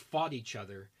 They fought each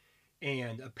other,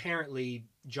 and apparently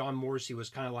John Morrissey was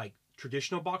kind of like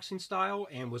traditional boxing style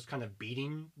and was kind of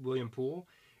beating William Poole,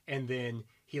 and then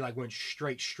he went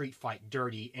straight street fight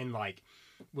dirty and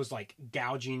was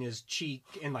gouging his cheek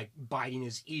and biting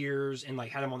his ears and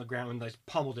had him on the ground and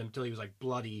pummeled him till he was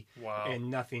bloody wow. and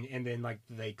nothing, and then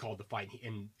they called the fight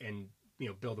and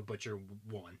Bill the Butcher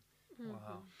won.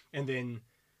 Wow. And then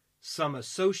some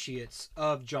associates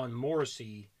of John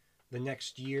Morrissey the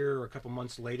next year or a couple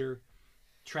months later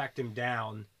tracked him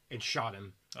down and shot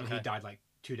him, and he Okay. died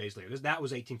 2 days later. That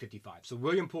was 1855. So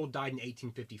William Poole died in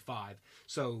 1855.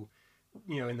 So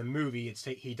in the movie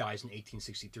he dies in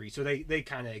 1863. So they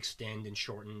kind of extend and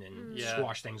shorten and Yeah.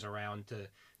 squash things around to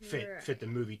fit the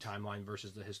movie timeline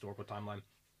versus the historical timeline.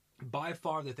 By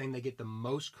far, the thing they get the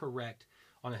most correct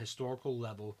on a historical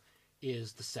level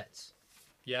is the sets.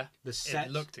 Yeah, The sets.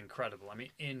 it looked incredible. I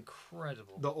mean,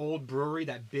 incredible. The old brewery,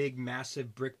 that big,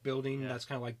 massive brick building, Yeah. that's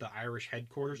kind of like the Irish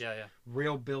headquarters. Yeah.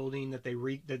 Real building that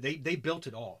they built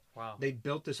it all. Wow. They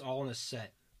built this all on a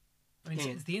set. I mean,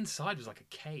 and- the inside was like a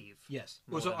cave. Yes.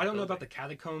 More Well, so than I a don't know about the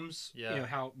building. catacombs.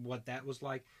 Yeah. What that was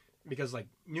like, because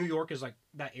New York is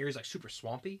that area is super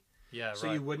swampy. Yeah, So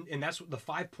right. you wouldn't, and that's the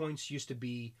 5 Points used to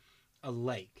be a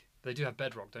lake. They do have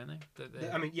bedrock, don't they?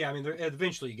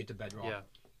 Eventually you get to bedrock. Yeah.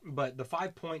 But the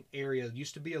 5 Point area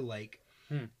used to be a lake,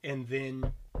 Hmm. and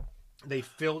then they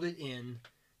filled it in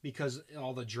because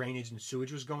all the drainage and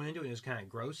sewage was going into it. And it was kind of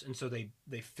gross, and so they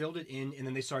filled it in, and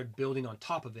then they started building on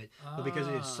top of it. But because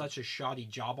it did such a shoddy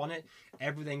job on it,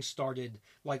 everything started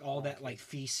all that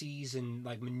feces and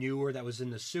manure that was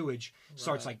in the sewage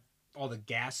starts Right. all the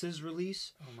gases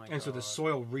release, Oh my and so the God.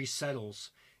 soil resettles,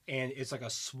 and it's a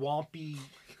swampy,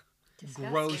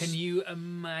 Disgusting. gross. Can you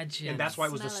imagine? and that's why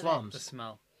it was the Smell of it. the slums.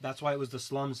 smell. That's why it was the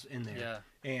slums in there. Yeah.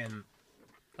 And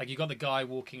Like you got the guy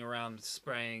walking around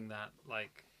spraying that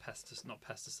not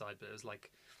pesticide, but it was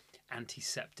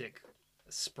antiseptic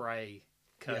spray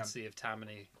courtesy of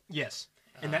Tammany. yes,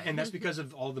 and that's because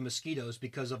of all the mosquitoes,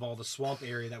 because of all the swamp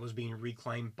area that was being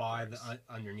reclaimed by the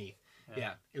underneath.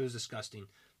 Yeah, it was disgusting.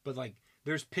 But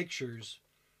there's pictures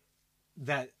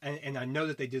that, and I know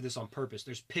that they did this on purpose.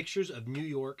 There's pictures of New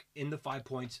York in the 5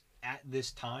 Points at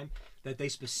this time that they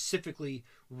specifically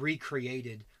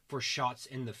recreated for shots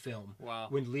in the film. Wow.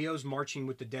 When Leo's marching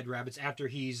with the dead rabbits after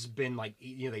he's been like,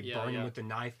 they burn him with the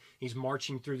knife. He's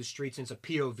marching through the streets and it's a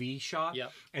POV shot.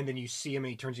 Yep. And then you see him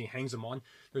and he turns and he hangs them on.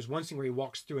 There's one scene where he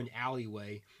walks through an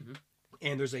alleyway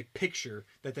and there's a picture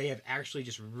that they have actually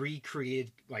just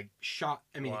recreated, like shot,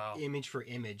 image for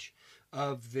image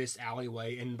of this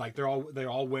alleyway. And like they're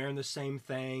all wearing the same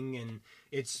thing and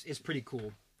it's pretty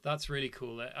cool. That's really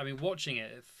cool. I mean, watching it,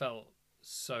 it felt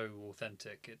so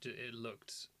authentic. It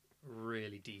looked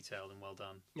really detailed and well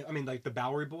done. Yeah, I mean, like the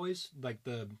Bowery Boys, like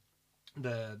the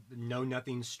Know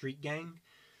Nothing street gang,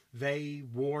 they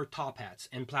wore top hats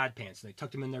and plaid pants, and they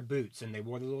tucked them in their boots, and they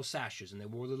wore the little sashes, and they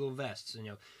wore the little vests. And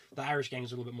the Irish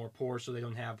gangs are a little bit more poor, so they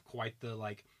don't have quite the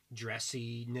like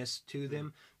dressiness to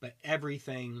them, but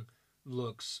everything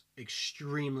looks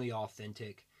extremely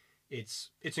authentic. It's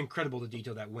incredible the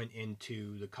detail that went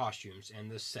into the costumes and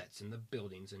the sets and the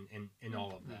buildings and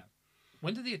all of that.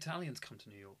 When did the Italians come to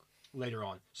New York? Later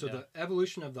on. So the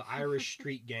evolution of the Irish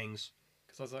street gangs.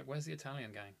 Because I was like, where's the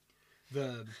Italian gang?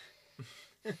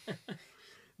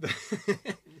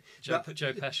 Joe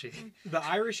Pesci. The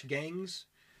Irish gangs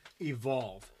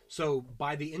evolve. So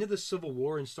by the end of the Civil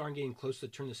War and starting getting close to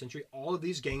the turn of the century, all of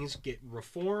these gangs get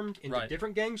reformed into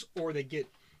different gangs, or they get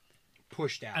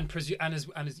pushed out. And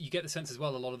as you get the sense as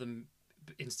well, a lot of them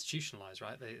institutionalized,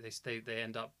 right? They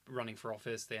end up running for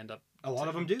office. They end up a lot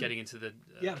of them do getting into the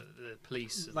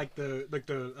police. Like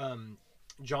the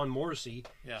John Morrissey,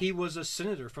 he was a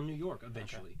senator from New York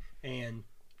eventually, and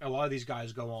a lot of these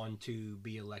guys go on to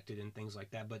be elected and things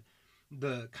like that. But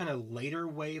the kind of later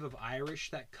wave of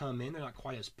Irish that come in, they're not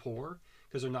quite as poor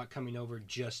because they're not coming over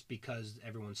just because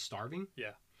everyone's starving.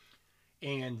 Yeah.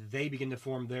 And they begin to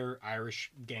form their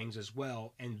Irish gangs as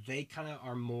well, and they kind of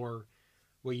are more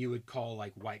what you would call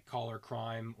like white collar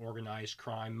crime, organized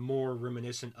crime, more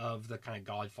reminiscent of the kind of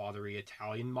Godfathery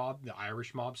Italian mob, the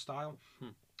Irish mob style.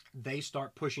 They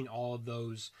start pushing all of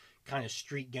those kind of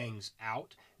street gangs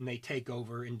out, and they take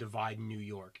over and divide New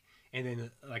York. And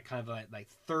then like kind of like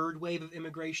third wave of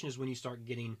immigration is when you start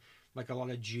getting like a lot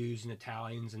of Jews and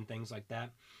Italians and things like that.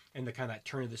 And the kind of that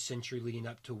turn of the century leading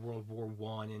up to World War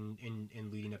I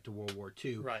and leading up to World War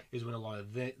II is when a lot of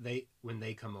when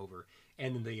they come over.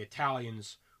 And then the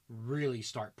Italians really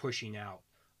start pushing out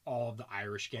all of the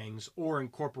Irish gangs or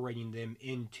incorporating them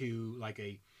into like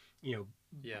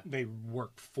they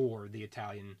work for the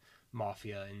Italian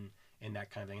mafia and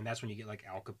that kind of thing. And that's when you get like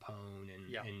Al Capone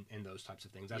and those types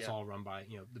of things. That's all run by,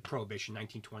 the Prohibition,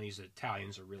 1920s. The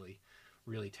Italians are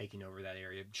really taking over that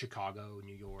area. Chicago,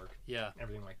 New York,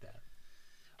 everything like that.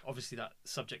 Obviously, that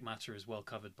subject matter is well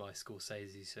covered by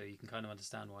Scorsese, so you can kind of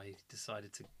understand why he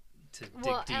decided to dig deeper.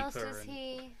 What else does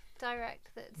he direct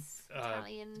that's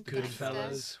Italian?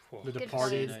 Goodfellas, The Goodfellas,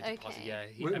 Departed.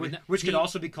 okay. Which could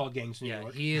also be called Gangs New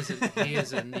York. He is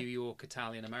a New York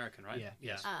Italian American, right?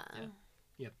 Yes.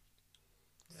 Yep.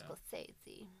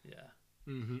 Scorsese. Yeah.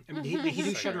 Mm-hmm. I mean, did he do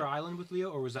So Shutter good. Island with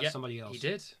Leo, or was that somebody else? He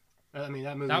did. I mean,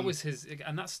 that movie. That was his,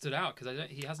 and that stood out because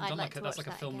he hasn't done like to that's watch like a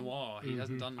that film again. noir. He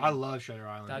hasn't done. I love Shutter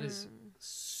Island. That is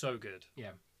so good.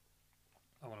 Yeah.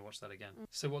 I want to watch that again.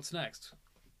 So what's next?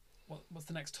 What's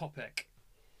the next topic?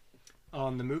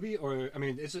 On the movie, or I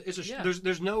mean,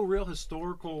 there's no real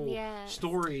historical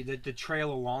story that to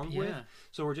trail along with,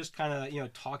 so we're just kind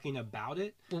of talking about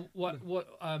it. Well,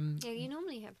 you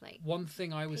normally have like one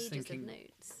thing I was pages thinking.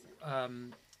 of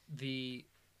notes.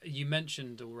 You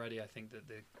mentioned already, I think that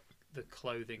the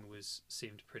clothing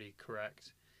seemed pretty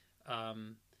correct.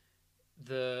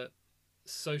 The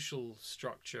social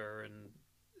structure and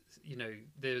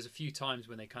there's a few times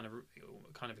when they kind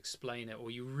of explain it,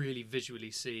 or you really visually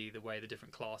see the way the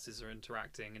different classes are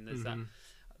interacting, and there's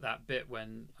that bit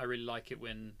when I really like it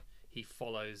when he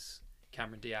follows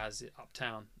Cameron Diaz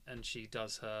uptown and she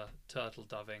does her turtle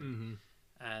doving,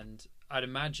 and I'd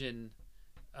imagine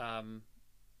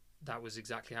that was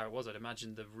exactly how it was. I'd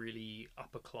imagine the really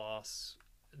upper class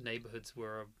neighborhoods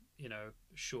were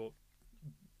short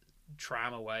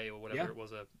tram away or whatever it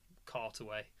was, a cart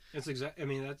away. That's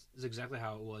exactly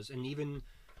how it was. And even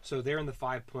so, they're in the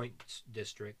 5 Points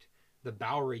district. The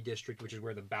Bowery district, which is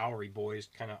where the Bowery Boys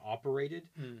kind of operated,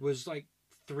 was like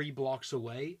 3 blocks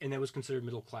away, and that was considered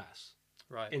middle class.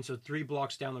 Right. And so 3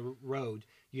 blocks down the road,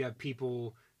 you have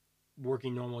people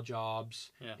working normal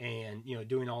jobs and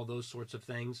doing all those sorts of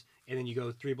things, and then you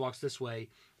go 3 blocks this way,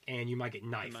 and you might get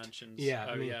knifed. Mansions.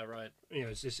 Yeah. Right.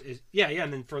 It's just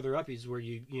and then further up is where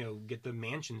you get the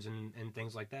mansions and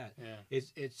things like that. Yeah.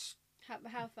 It's.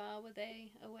 How far were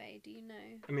they away? Do you know?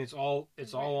 I mean, it's all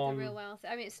on the real wealth.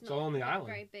 I mean, it's not all on the island.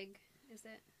 Very big, is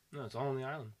it? No, it's all on the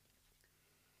island.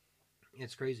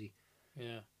 It's crazy.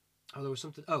 Yeah. Oh, there was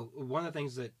something. Oh, one of the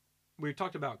things that we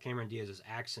talked about Cameron Diaz's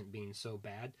accent being so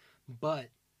bad,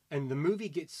 and the movie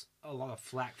gets a lot of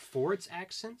flack for its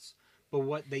accents. But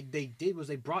what they did was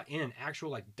they brought in an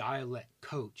actual like dialect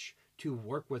coach to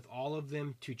work with all of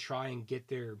them to try and get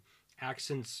their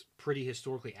accents pretty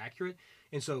historically accurate.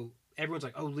 And so everyone's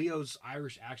like, "Oh, Leo's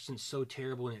Irish accent's so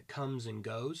terrible, and it comes and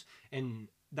goes." And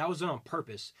that was done on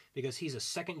purpose because he's a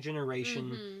second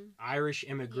generation Irish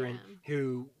immigrant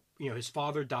who, his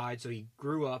father died, so he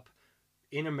grew up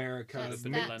in America.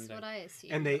 That's what I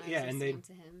assumed.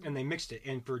 And they mixed it.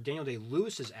 And for Daniel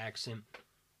Day-Lewis's accent,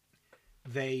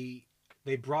 they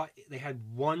had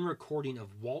one recording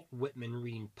of Walt Whitman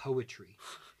reading poetry,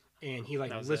 and he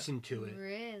listened to it,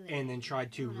 really, and then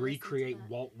tried to recreate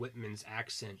Walt Whitman's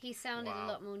accent. He sounded a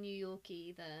lot more New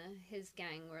Yorky. His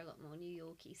gang were a lot more New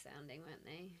Yorky sounding, weren't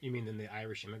they? You mean than the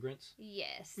Irish immigrants?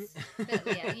 Yes, but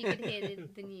yeah, you could hear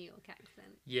the New York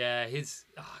accent. Yeah,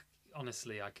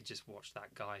 honestly, I could just watch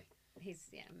that guy. He's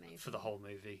amazing for the whole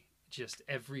movie. Just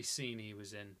every scene he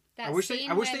was in. I wish they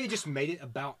had just made it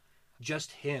about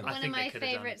just him. One of my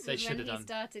favorites was when he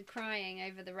started crying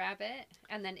over the rabbit,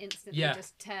 and then instantly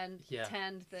just turned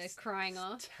the crying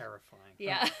off. Terrifying.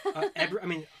 Yeah.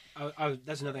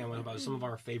 That's another thing I went about. Some of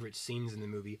our favorite scenes in the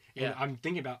movie, and I'm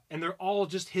thinking about, and they're all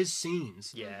just his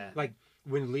scenes. Yeah. Like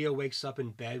when Leo wakes up in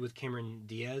bed with Cameron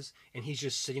Diaz, and he's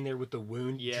just sitting there with the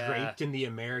wound draped in the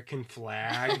American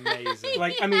flag.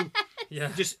 Amazing.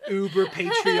 Just uber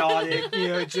patriotic.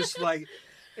 Just like.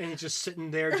 And he's just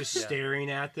sitting there, just staring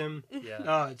at them. Yeah.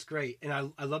 Oh, it's great. And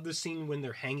I love the scene when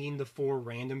they're hanging the 4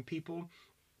 random people.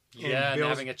 And they're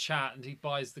having a chat, and he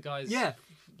buys the guy's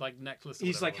necklace.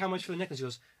 He's like, "How much for the necklace?" He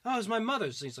goes, "Oh, it's my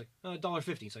mother's." And he's like,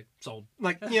 $1.50. He's like, "Sold."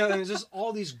 And it's just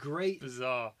all these great,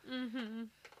 bizarre. And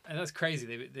that's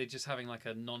crazy. They're just having like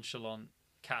a nonchalant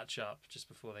catch up just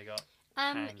before they got.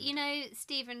 hanged.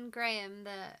 Stephen Graham.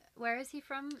 Where is he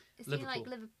from? Is Liverpool. he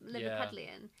like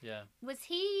Liverpudlian? Yeah. Was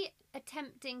he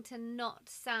attempting to not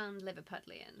sound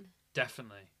Liverpudlian?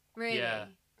 Definitely. Really? Yeah.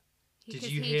 Did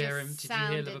you he hear just him? Did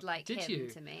sounded you hear like Did him you?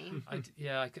 to me.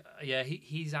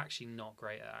 He's actually not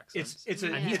great at accents. It's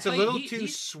he's a little too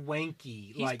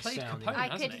swanky he's like played sounding. Capone, I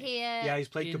hasn't could he? hear. Yeah, he's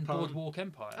played in Capone. Boardwalk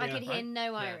Empire. I could hear right?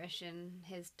 no Yeah. Irish in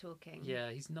his talking.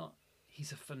 Yeah, he's not.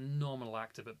 He's a phenomenal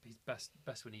actor, but he's best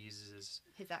when he uses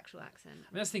his actual accent. I mean,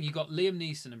 that's the thing. You got Liam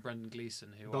Neeson and Brendan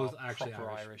Gleeson, who Both are actually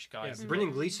proper Irish guys. Yeah,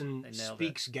 Brendan Gleeson They nailed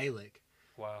speaks Gaelic.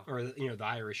 Wow. Or the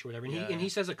Irish or whatever, and Yeah. he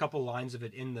says a couple lines of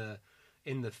it in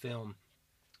the film.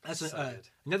 That's So good.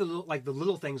 another little, like the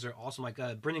little things are awesome. Like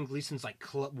Brendan Gleeson's like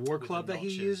war With club the that he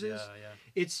notches, uses.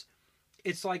 Yeah.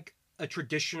 It's like a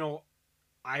traditional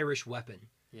Irish weapon.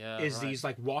 Yeah. These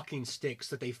like walking sticks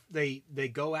that they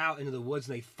go out into the woods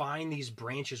and they find these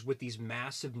branches with these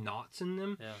massive knots in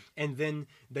them, and then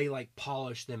they like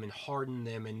polish them and harden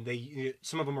them, and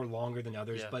some of them are longer than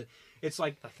others, but it's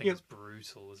like that thing is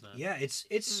brutal, isn't it? Yeah,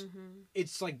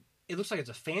 it's like it looks like it's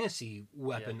a fantasy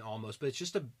weapon almost, but it's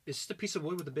just a piece of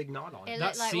wood with a big knot on it. It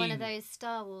looked like one of those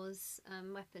Star Wars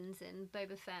weapons in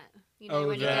Boba Fett.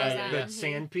 When he goes out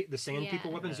the sand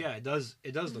people weapons. Yeah, it does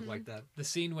look like that. The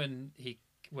scene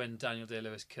when Daniel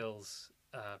Day-Lewis kills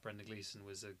Brendan Gleeson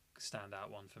was a standout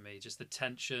one for me. Just the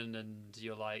tension, and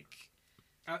you're like,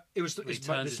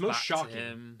 it's most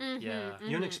shocking. Yeah,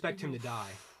 you don't expect him to die,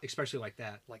 especially like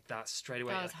that. Like that straight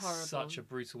away. That was horrible. Such a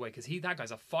brutal way, because that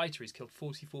guy's a fighter. He's killed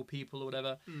 44 people or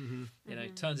whatever.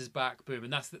 Mm-hmm. Turns his back, boom,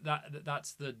 and that's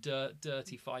the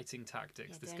dirty fighting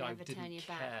tactics. This guy never didn't turn your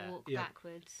care. back, walk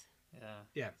backwards.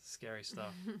 Yeah, scary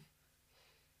stuff.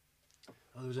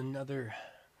 There was another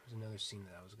scene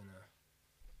that I was gonna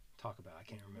talk about. I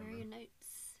can't remember. Where are your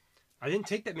notes? I didn't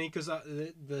take that many because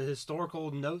the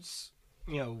historical notes,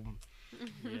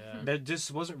 that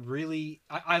just wasn't really.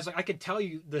 I was like, I could tell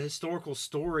you the historical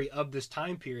story of this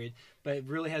time period, but it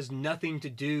really has nothing to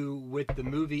do with the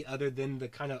movie other than the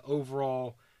kind of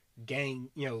overall gangs.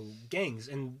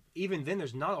 And even then,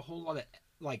 there's not a whole lot of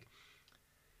like.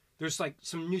 There's like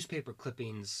some newspaper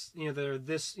clippings, that are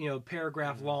this,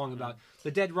 paragraph long about the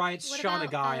dead riots shot a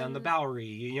guy on the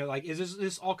Bowery. Is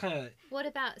this all kind of... What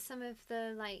about some of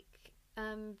the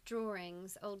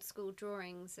drawings, old school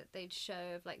drawings that they'd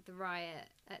show of like the riot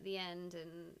at the end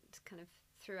and kind of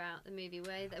throughout the movie?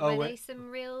 Were they some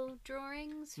real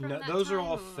drawings from that those time, are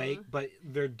all fake, but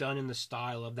they're done in the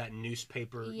style of that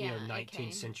newspaper,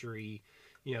 19th century,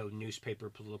 newspaper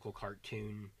political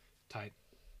cartoon type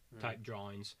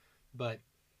drawings. But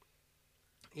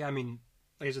yeah, I mean,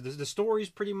 like I said, the story's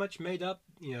pretty much made up.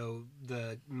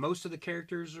 The most of the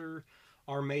characters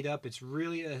are made up. It's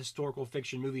really a historical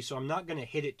fiction movie, so I'm not going to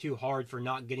hit it too hard for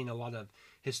not getting a lot of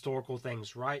historical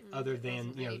things right. Other It than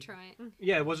wasn't really trying.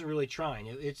 yeah, it wasn't really trying.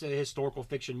 It's a historical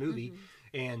fiction movie,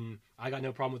 and I got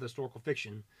no problem with historical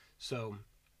fiction. So,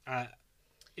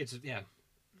 it's yeah.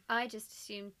 I just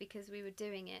assumed because we were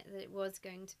doing it that it was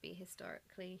going to be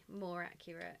historically more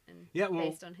accurate and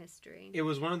based on history. It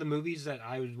was one of the movies that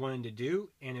I was wanting to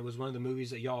do, and it was one of the movies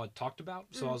that y'all had talked about.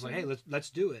 So I was like, hey, let's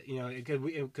do it. You know,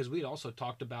 because we had also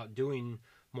talked about doing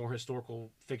more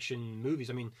historical fiction movies.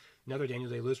 I mean, another Daniel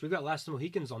Day-Lewis. We've got Last of the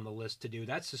Mohicans on the list to do.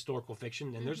 That's historical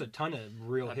fiction, and there's a ton of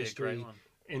real history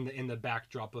in the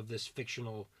backdrop of this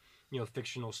fictional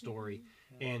story.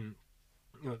 And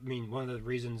I mean, one of the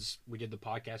reasons we did the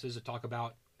podcast is to talk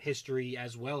about history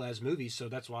as well as movies. So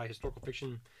that's why historical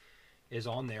fiction is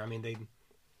on there. I mean, they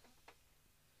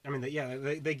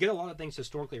get a lot of things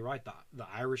historically right. The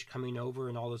Irish coming over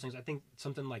and all those things. I think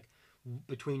something like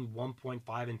between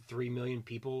 1.5 and 3 million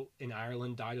people in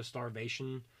Ireland died of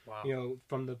starvation. Wow. You know,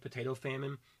 from the potato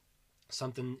famine.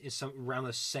 Around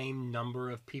the same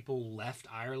number of people left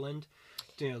Ireland,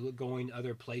 going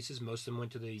other places. Most of them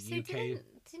went to the UK.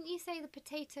 Didn't you say the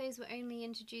potatoes were only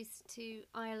introduced to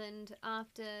Ireland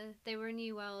after they were a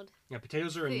New World? Yeah,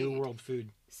 potatoes are a New World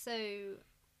food. So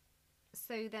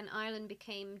then Ireland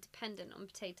became dependent on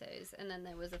potatoes, and then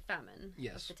there was a famine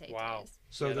of potatoes. Wow.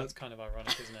 So that's kind of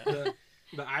ironic, isn't it?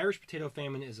 The Irish potato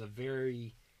famine is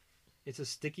it's a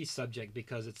sticky subject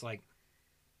because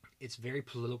it's very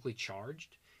politically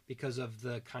charged because of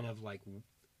the kind of like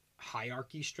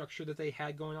hierarchy structure that they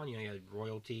had going on. You know, you had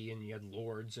royalty and you had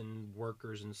lords and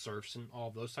workers and serfs and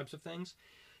all those types of things.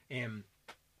 And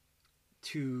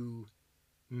to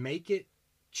make it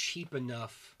cheap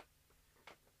enough,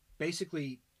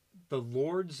 basically the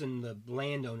lords and the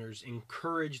landowners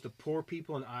encouraged the poor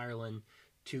people in Ireland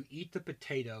to eat the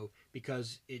potato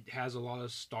because it has a lot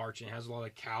of starch and it has a lot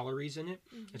of calories in it.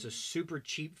 It's a super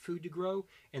cheap food to grow,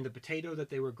 and the potato that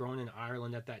they were growing in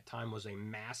Ireland at that time was a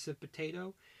massive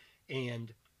potato.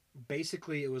 And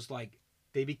basically it was like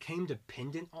they became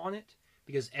dependent on it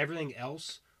because everything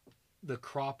else, the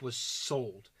crop was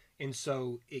sold. And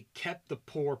so it kept the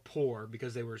poor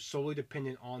because they were solely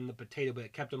dependent on the potato, but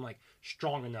it kept them like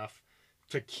strong enough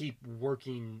to keep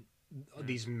working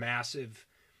these massive,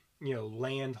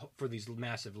 land for these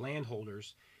massive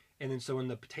landholders. And then so when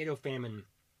the potato famine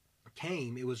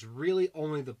came, it was really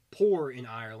only the poor in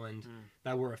Ireland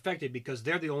that were affected because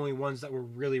they're the only ones that were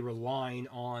really relying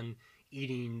on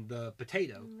eating the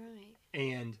potato. Right.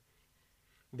 And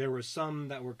there were some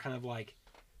that were kind of like,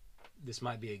 this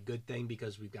might be a good thing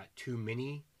because we've got too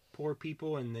many poor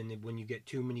people, and then when you get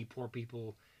too many poor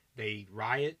people, they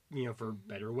riot, for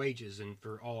better wages and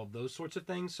for all of those sorts of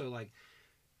things. So like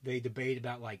they debate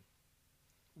about like,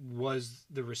 was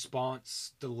the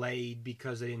response delayed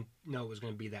because they didn't know it was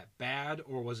going to be that bad,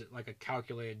 or was it like a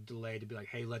calculated delay to be like,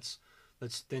 hey, let's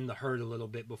thin the herd a little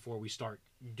bit before we start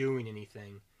doing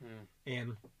anything.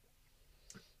 And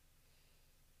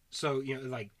so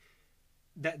like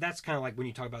that's kind of like when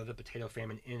you talk about the potato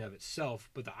famine in and of itself.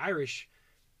 But the Irish,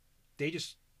 they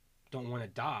just don't want to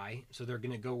die, so they're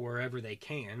going to go wherever they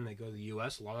can. They go to the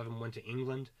U.S. A lot of them went to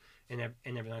England and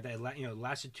everything like that. It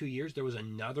lasted 2 years. There was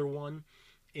another one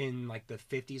in like the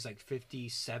 50s, like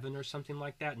 57 or something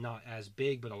like that. Not as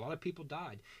big, but a lot of people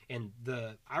died. And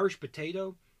the Irish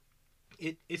potato,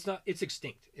 it's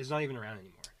extinct. It's not even around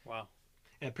anymore. Wow.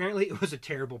 And apparently it was a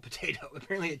terrible potato.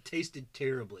 Apparently it tasted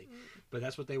terribly, but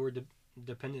that's what they were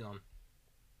dependent on.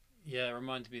 Yeah, it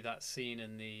reminded me of that scene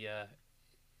in the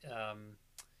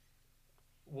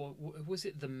was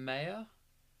it The Mayor?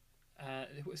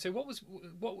 So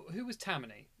who was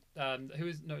Tammany? Who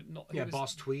was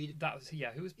Boss Tweed. That was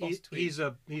who was Boss Tweed?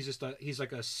 He's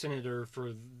like a senator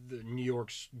for the New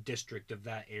York's district of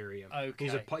that area. Okay.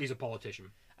 He's a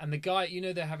politician. And the guy,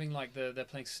 they're having like they're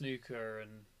playing snooker,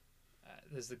 and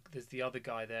there's the other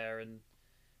guy there, and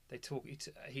they talk.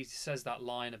 He says that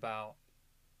line about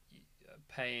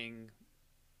paying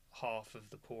half of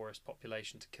the poorest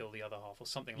population to kill the other half, or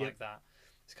something like that.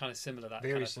 It's kind of similar. That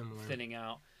very kind of similar. Thinning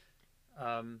out.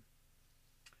 I'm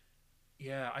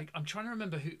trying to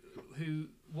remember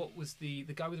what was the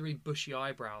guy with the really bushy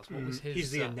eyebrows? What was his?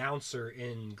 He's the announcer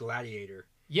in Gladiator.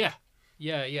 Yeah.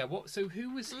 So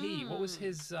who was he? What was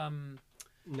his?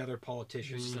 Another politician.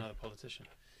 He was just another politician.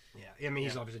 Yeah, I mean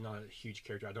he's obviously not a huge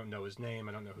character. I don't know his name.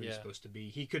 I don't know who he's supposed to be.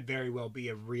 He could very well be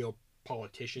a real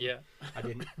politician. Yeah. I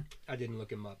didn't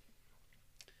look him up.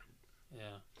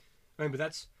 Yeah. I mean, but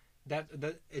that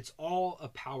it's all a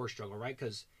power struggle, right?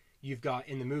 Because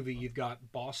in the movie you've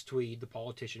got Boss Tweed, the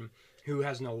politician, who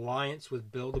has an alliance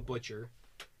with Bill the Butcher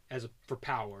for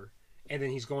power, and then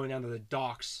he's going down to the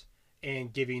docks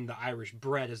and giving the Irish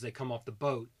bread as they come off the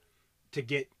boat to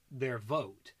get their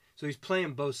vote. So he's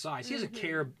playing both sides. He doesn't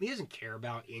care. He doesn't care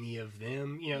about any of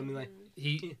them. You know, I mean, like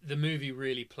the movie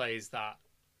really plays that.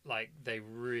 Like they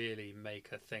really make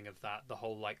a thing of that. The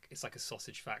whole like it's like a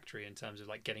sausage factory in terms of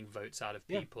like getting votes out of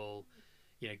people.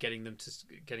 You know, getting them to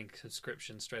getting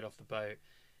conscription straight off the boat.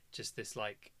 Just this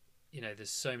like, you know, there's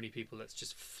so many people that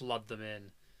just flood them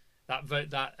in.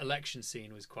 That election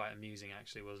scene was quite amusing,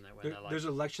 actually, wasn't it? When there's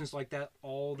elections like that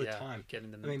all the time.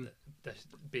 Getting them the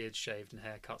beards shaved and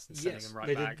haircuts and sending them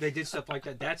right back. They did stuff like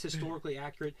that. That's historically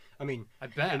accurate. I mean, I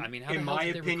bet. I mean, how in my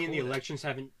opinion, the elections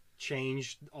haven't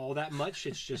changed all that much.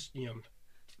 It's just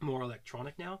more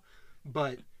electronic now.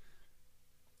 But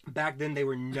back then, they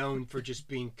were known for just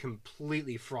being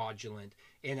completely fraudulent.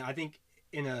 And I think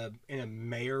in a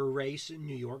mayor race in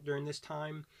New York during this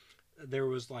time, there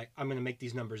was like, I'm going to make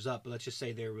these numbers up, but let's just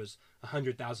say there was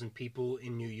 100,000 people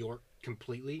in New York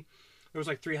completely. There was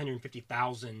like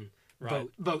 350,000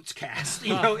 votes cast,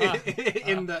 in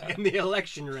the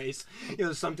election race,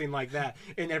 something like that.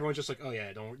 And everyone's just like, oh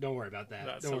yeah, don't worry about that.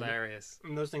 That's hilarious.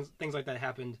 And those things like that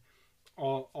happened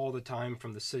all the time,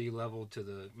 from the city level to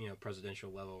the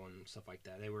presidential level and stuff like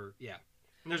that. They were And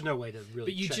there's no way to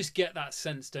really. But you just get that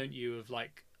sense, don't you, of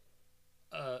like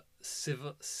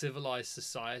civilized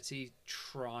society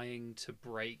trying to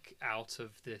break out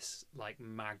of this like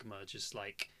magma, just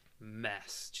like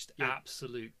mess, just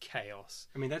absolute chaos.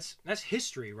 I mean, that's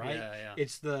history, right? Yeah.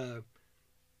 It's the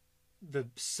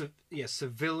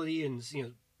civility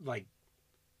and like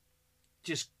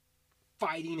just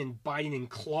fighting and biting and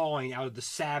clawing out of the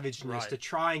savageness to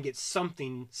try and get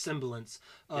something semblance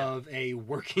of a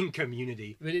working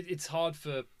community. But it's hard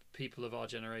for people of our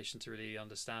generation to really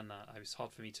understand that. It's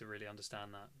hard for me to really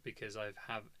understand that, because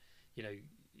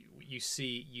you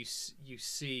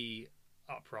see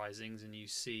uprisings and you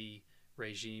see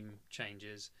regime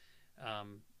changes.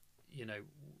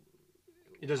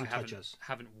 It doesn't touch us.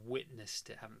 Haven't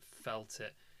witnessed it, haven't felt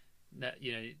it.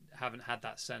 Haven't had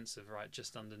that sense of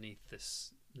just underneath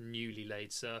this newly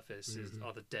laid surface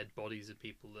are the dead bodies of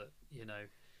people that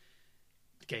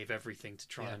gave everything to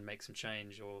try and make some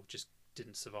change, or just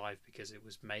didn't survive because it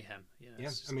was mayhem.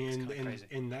 I mean,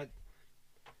 and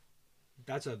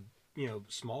that's a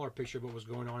smaller picture of what was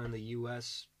going on in the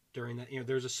U.S. during that.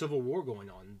 There's a civil war going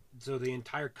on, so the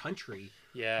entire country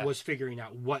was figuring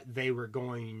out what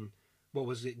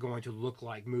was it going to look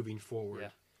like moving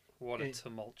forward. What a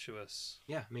tumultuous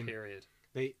period.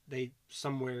 They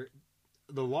somewhere,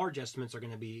 the large estimates are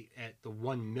going to be at the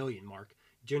 1 million mark.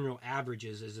 General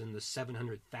averages is in the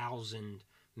 700,000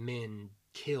 men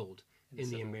killed in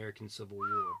the American Civil War.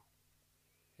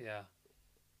 Yeah,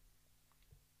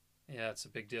 it's a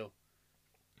big deal.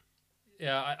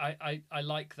 Yeah, I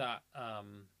like that.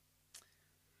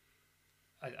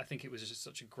 I think it was just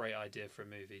such a great idea for a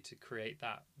movie to create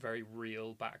that very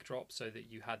real backdrop, so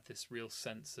that you had this real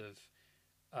sense of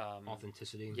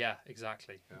authenticity. Yeah,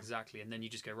 exactly. And then you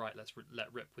just go, right, let's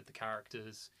let rip with the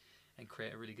characters and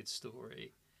create a really good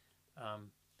story.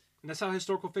 And that's how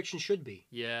historical fiction should be.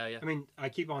 Yeah. I mean, I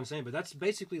keep on saying, but that's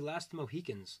basically Last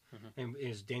Mohicans. And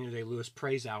it's Daniel Day-Lewis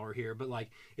praise hour here, but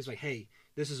it's like, hey,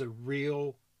 this is a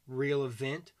real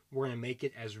event. We're going to make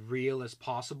it as real as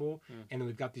possible. And then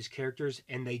we've got these characters,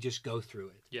 and they just go through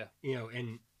it. Yeah.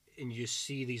 And you just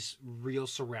see these real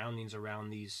surroundings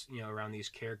around these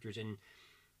characters, and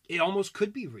it almost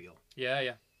could be real.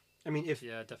 Yeah. I mean,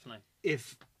 definitely.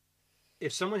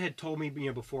 If someone had told me,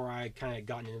 before I kind of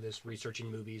gotten into this,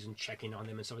 researching movies and checking on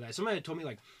them and stuff like that, somebody had told me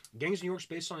Gangs of New York's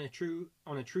based on a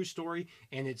true story,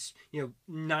 and it's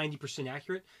 90%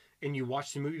 accurate, and you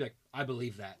watch the movie, I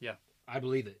believe that. Yeah. I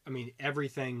believe it. I mean,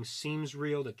 everything seems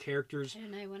real. The characters. I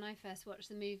don't know. When I first watched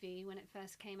the movie, when it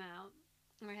first came out,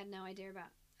 I had no idea about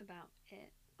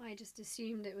it. I just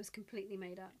assumed it was completely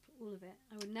made up, all of it.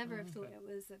 I would never have thought it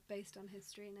was based on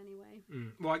history in any way.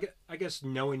 Well, I guess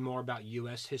knowing more about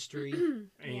U.S. history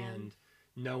and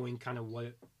knowing kind of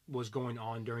what was going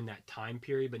on during that time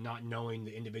period, but not knowing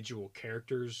the individual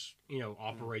characters,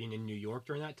 operating in New York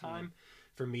during that time,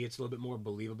 for me, it's a little bit more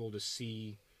believable to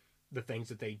see the things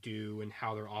that they do and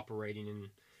how they're operating,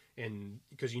 and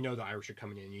because the Irish are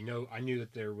coming in. I knew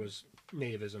that there was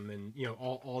nativism and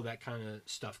all that kind of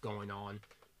stuff going on.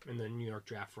 And the New York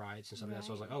draft riots and stuff like that. So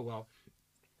I was like, oh, well,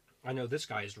 I know this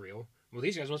guy is real. Well,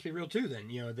 these guys must be real too then.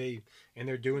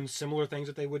 They're doing similar things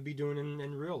that they would be doing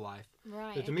in real life.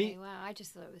 Right. But to me, wow, I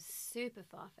just thought it was super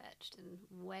far-fetched and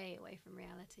way away from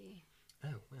reality.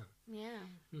 Oh, well.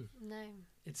 Yeah. No.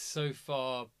 It's so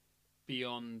far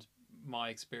beyond my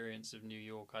experience of New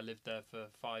York. I lived there for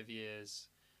 5 years,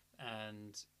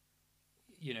 and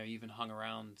even hung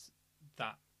around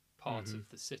that part of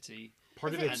the city.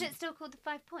 Part of Is it still called the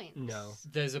 5 Points? No.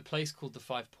 There's a place called the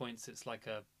 5 Points. It's like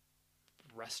a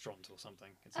restaurant or something.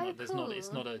 It's Oh, not. There's not.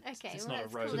 It's not a. Okay, it's well, not a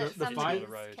that's road. cool So that the somebody's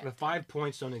five kept the it. 5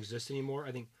 Points don't exist anymore.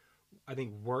 I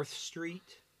think Worth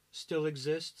Street still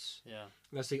exists. Yeah.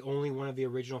 That's the only one of the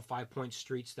original 5 Point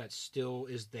streets that still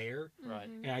is there. Right.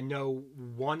 Mm-hmm. And I know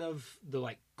one of the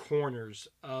like corners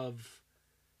of,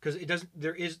 because it doesn't.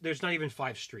 There's not even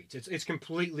 5 streets. It's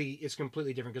completely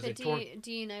different because But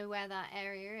do you know where that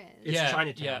area is? It's Yeah,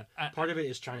 Chinatown. yeah. Part of it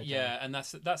is Chinatown. Yeah, and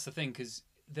that's the thing, because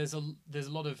there's a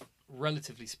lot of,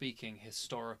 relatively speaking,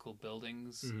 historical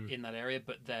buildings in that area,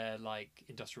 but they're like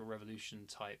Industrial Revolution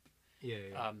type.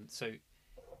 Yeah. So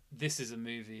this is a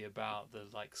movie about the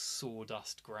like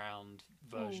sawdust ground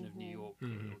version of New York,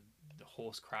 the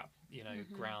horse crap,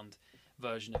 ground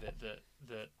version of it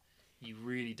that you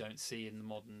really don't see in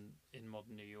modern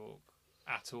New York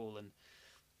at all. And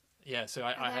yeah, so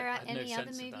I Are there had no any sense other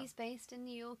of that. movies based in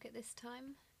New York at this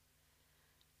time?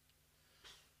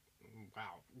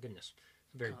 Wow, goodness,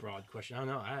 very broad question. I don't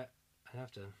know. I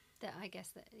have to. That I guess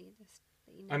that you just.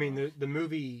 That you know I mean, of. the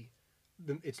movie.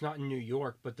 It's not in New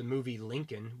York, but the movie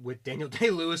Lincoln with Daniel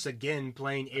Day-Lewis again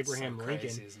playing That's Abraham so Lincoln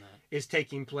crazy, isn't it? is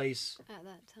taking place, At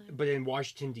that time. but in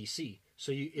Washington D.C.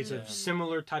 So it's a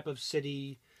similar type of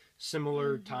city,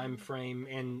 similar time frame,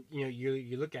 and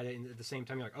you look at it and at the same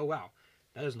time you're like, oh wow,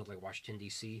 that doesn't look like Washington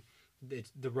D.C.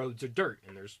 The roads are dirt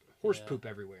and there's horse poop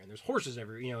everywhere and there's horses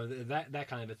everywhere. That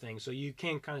kind of a thing. So you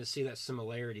can kind of see that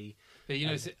similarity. But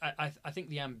I think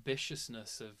the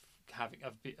ambitiousness of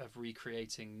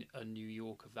recreating a New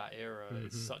York of that era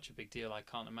is such a big deal. I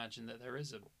can't imagine that there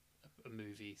is a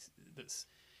movie that's.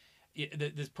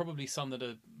 There's probably some that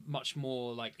are much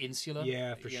more like insular.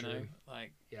 Yeah, for sure.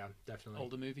 Like Yeah, definitely.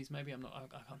 older movies, maybe. I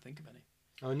can't think of any.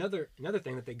 Oh, another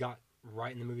thing that they got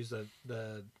right in the movie is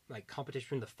the like competition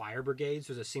between the fire brigades.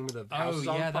 There's a scene where the house is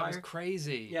on fire. That was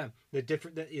crazy. Yeah,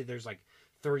 there's like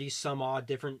 30 some odd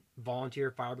different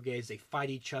volunteer fire brigades. They fight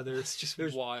each other. It's just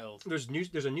wild. There's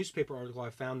a newspaper article I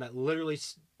found that literally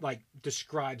like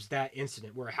describes that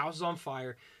incident where a house is on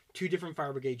fire. 2 different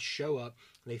fire brigades show up,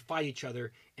 they fight each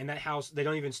other, and that house, they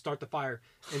don't even start the fire,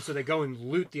 and so they go and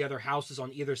loot the other houses on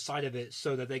either side of it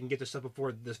so that they can get the stuff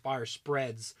before the fire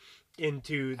spreads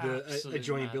into the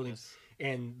adjoining buildings.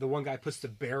 And the one guy puts the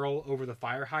barrel over the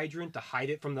fire hydrant to hide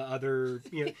it from the other.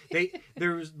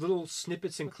 There's little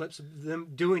snippets and clips of them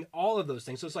doing all of those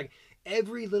things. So it's like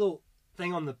every little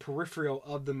thing on the peripheral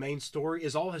of the main story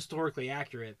is all historically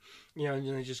accurate, and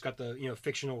then they just got the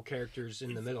fictional characters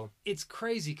in the middle. It's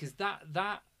crazy because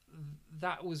that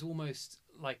was almost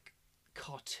like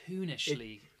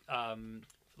cartoonishly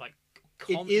like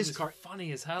it is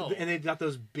funny as hell, and they've got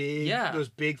those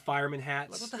big fireman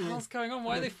hats. Like, what the hell's going on?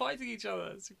 Why are they fighting each other?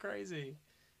 It's crazy.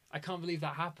 I can't believe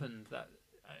that happened.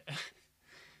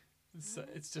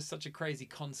 It's just such a crazy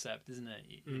concept, isn't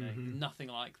it? Nothing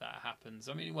like that happens.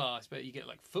 I mean, well, I suppose you get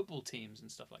like football teams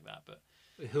and stuff like that, but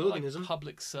hooliganism, like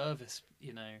public service,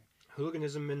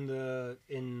 hooliganism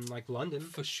in like London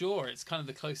for sure. It's kind of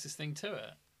the closest thing to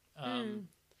it.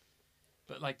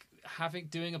 But like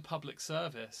doing a public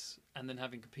service and then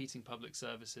having competing public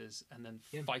services and then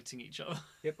fighting each other.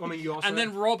 Yep. I mean, you also and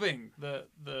then robbing the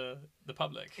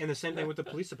public. And the same thing with the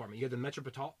police department. You have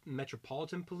the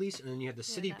Metropolitan Police, and then you have the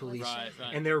city police, right.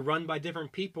 And they're run by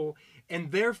different people,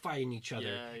 and they're fighting each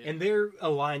other, and they're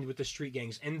aligned with the street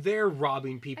gangs, and they're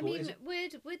robbing people. I mean,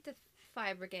 would the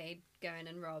fire brigade go in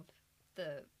and rob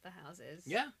the houses?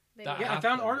 Yeah. They That would.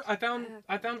 Yeah,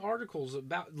 I found articles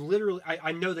about literally.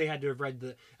 I know they had to have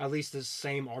read at least the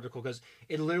same article because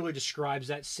it literally describes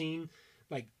that scene,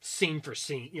 like scene for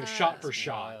scene, shot for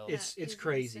shot. wild. It's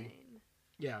crazy. Insane.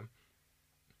 Yeah.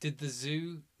 Did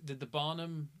the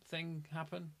Barnum thing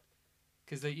happen?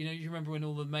 Because you remember when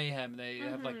all the mayhem they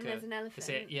have like there's an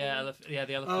elephant. the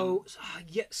elephant. Oh,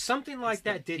 yeah, something like It's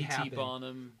that the did P.T. happen.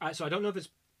 Barnum. So I don't know if it's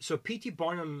P.T.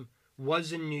 Barnum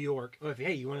was in New York. Oh,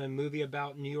 hey, you want a movie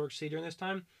about New York City during this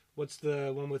time? What's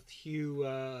the one with Hugh?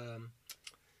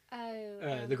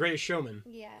 The Greatest Showman.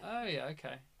 Yeah. Oh yeah,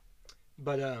 okay.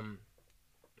 But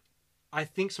I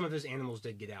think some of his animals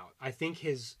did get out.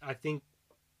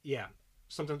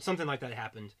 Something like that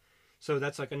happened. So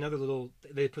that's like another little.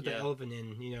 They put the elephant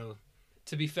in,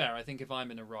 To be fair, I think if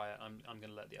I'm in a riot, I'm going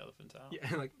to let the elephant out.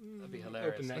 Yeah, like That'd be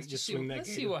hilarious. open that, Let's just see, swing that. let's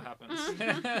gate see open. what happens.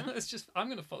 I'm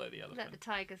going to follow the elephant. Let the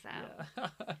tigers out. Yeah.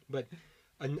 But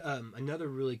another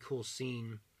really cool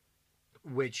scene,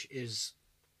 which is,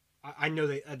 I know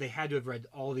they had to have read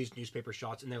all these newspaper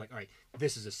shots, and they're like, all right,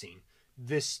 this is a scene.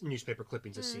 This newspaper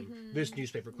clipping's a scene. This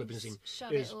newspaper clipping's a scene.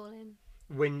 Shove is it all in.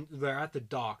 when they're at the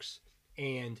docks,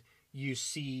 and you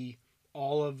see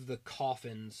all of the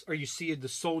coffins, or you see the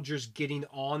soldiers getting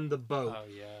on the boat. Oh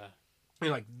yeah. And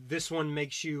like, this one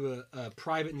makes you a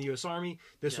private in the U.S. Army.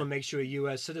 This one makes you a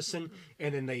U.S. citizen.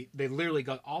 And then they literally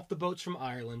got off the boats from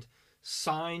Ireland,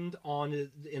 signed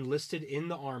on, enlisted in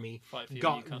the army, Fight for your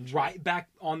got new country. right back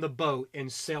on the boat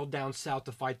and sailed down south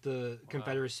to fight the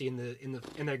Confederacy and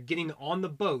they're getting on the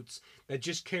boats that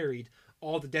just carried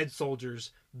all the dead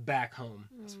soldiers back home.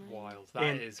 That's wild.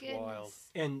 That is wild.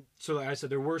 And so, like I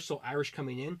said, there were still Irish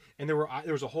coming in, and there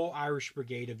was a whole Irish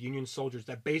brigade of Union soldiers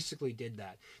that basically did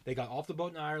that. They got off the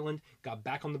boat in Ireland, got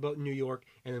back on the boat in New York,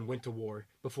 and then went to war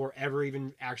before ever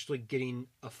even actually getting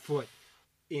a foot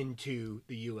into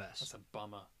the U.S. That's a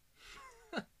bummer.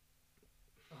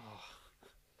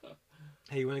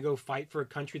 Hey, you want to go fight for a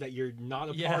country that you're not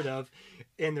a Yeah. part of,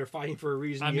 and they're fighting for a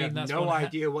reason I you mean, have that's no one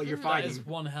idea what you're That fighting. is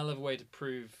one hell of a way to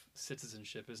prove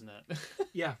citizenship, isn't it?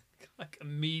 Yeah. Like,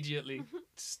 immediately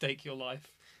stake your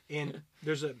life. And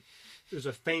there's a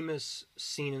famous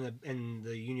scene in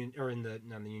the Union, or in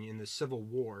the Civil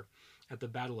War, at the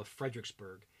Battle of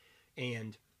Fredericksburg,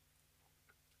 and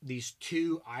these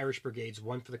two Irish brigades,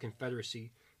 one for the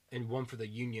Confederacy and one for the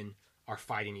Union, are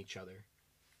fighting each other,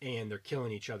 and they're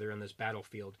killing each other on this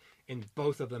battlefield. And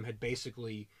both of them had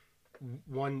basically,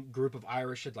 one group of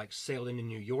Irish had like sailed into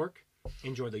New York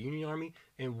and joined the Union Army,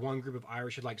 and one group of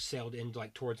Irish had like sailed into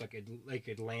like towards like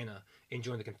Atlanta and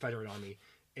joined the Confederate Army.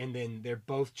 And then they're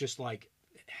both just like,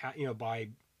 by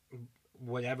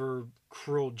whatever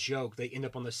cruel joke, they end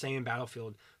up on the same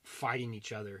battlefield fighting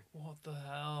each other. What the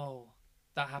hell?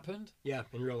 That happened? Yeah,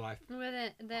 in real life. Were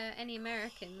there any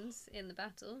Americans in the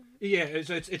battle? Yeah,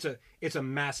 it's a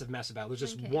massive battle. There's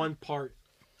just Okay. one part.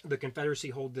 The Confederacy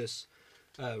hold this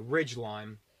ridge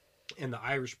line, and the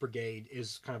Irish brigade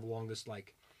is kind of along this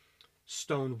like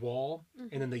stone wall,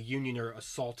 and then the Union are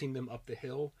assaulting them up the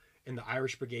hill, and the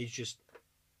Irish brigades just,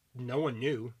 no one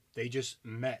knew, they just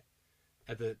met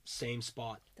at the same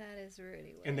spot, That is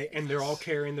really weird. and they're all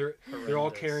carrying they're all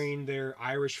Horrendous. carrying their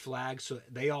Irish flags, so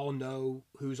they all know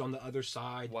who's on the other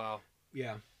side. Wow.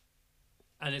 Yeah.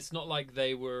 And it's not like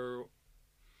they were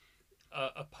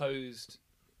opposed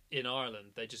in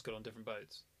Ireland. They just got on different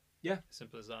boats. Yeah.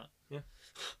 Simple as that. Yeah.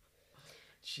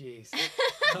 Jeez.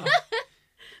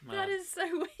 That is so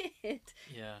weird.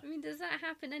 Yeah. I mean, does that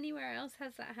happen anywhere else?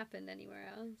 Has that happened anywhere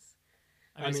else?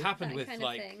 I mean, it's happened That with kind of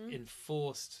like thing.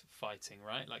 enforced fighting,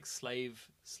 right? Like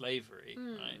slavery,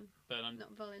 right? But I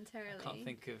Not voluntarily. can't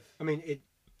think of. I mean,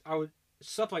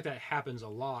 stuff like that happens a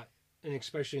lot, and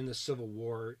especially in the Civil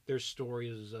War, there's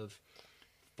stories of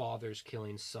fathers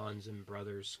killing sons and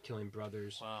brothers killing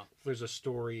brothers. Wow. There's a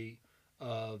story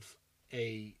of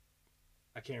I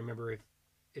can't remember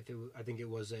I think it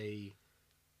was a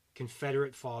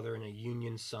Confederate father and a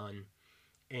Union son,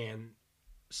 and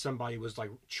somebody was like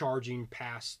charging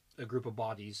past a group of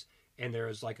bodies, and there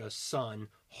was like a son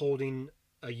holding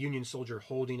a Union soldier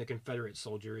holding a Confederate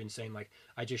soldier and saying like,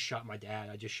 I just shot my dad.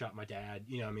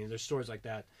 I mean, there's stories like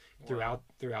that throughout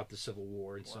the Civil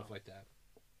War and stuff like that.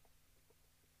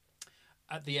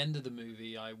 At the end of the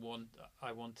movie, I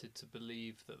wanted to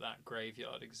believe that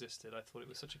graveyard existed. I thought it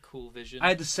was such a cool vision. I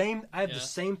had the same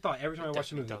thought every time I watched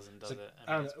the movie. Doesn't, does It's it? like,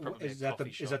 I I mean, don't it's know, probably is a that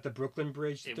coffee shop. is that the Brooklyn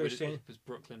Bridge that It they're saying? was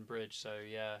Brooklyn Bridge, so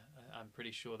yeah, I'm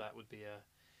pretty sure that would be a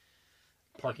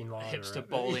Parking lot, hipster or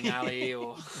bowling alley,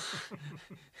 or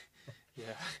yeah,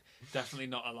 definitely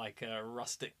not a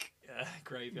rustic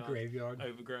graveyard,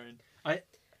 overgrown.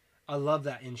 I love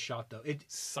that in shot though.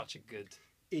 Such a good.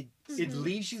 It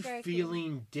leaves you Very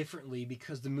feeling differently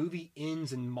because the movie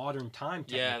ends in modern time.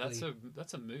 Yeah, Technically.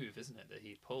 that's a move, isn't it, that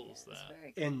he pulls It's there?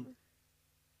 very cool. And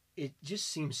it just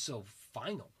seems so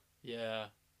final. Yeah,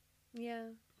 Yeah.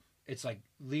 It's like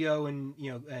Leo and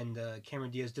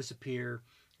Cameron Diaz disappear,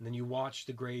 and then you watch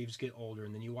the graves get older,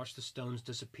 and then you watch the stones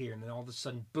disappear, and then all of a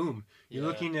sudden, boom! You're Yeah.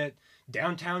 looking at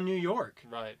downtown New York.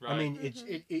 right. I mean,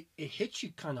 it hits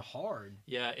you kind of hard.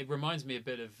 Yeah, it reminds me a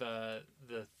bit of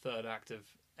the third act of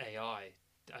AI.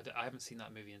 I haven't seen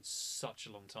that movie in such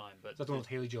a long time, but Is that the one with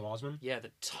Haley Joel Osment? yeah,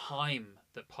 the time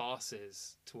that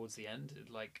passes towards the end,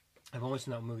 like I've only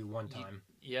seen that movie one time.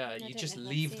 yeah, you don't just know if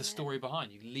I've leave seen the it. story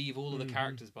behind. You leave all of the Mhm.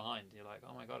 characters behind. You're like,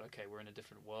 oh my god, okay, we're in a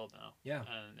different world now. Yeah.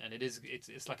 And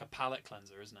it's like a palate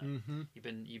cleanser, isn't it? Mm-hmm.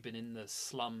 You've been in the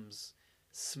slums,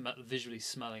 visually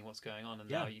smelling what's going on, and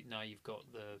Yeah. now you've got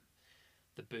the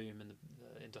boom and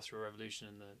the Industrial Revolution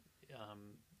and the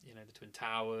the Twin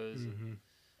Towers. Mm-hmm.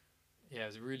 Yeah, it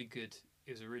was a really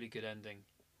good ending.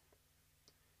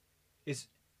 It's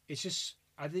just,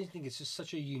 I think it's just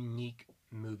such a unique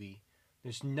movie.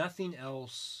 There's nothing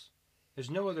else. There's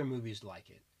no other movies like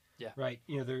it. Yeah. Right.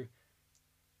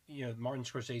 Martin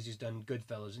Scorsese's done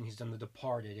Goodfellas and he's done The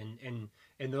Departed,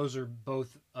 and those are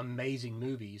both amazing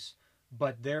movies.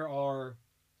 But there are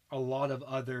a lot of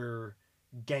other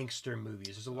gangster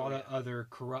movies. There's a lot of other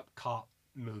corrupt cop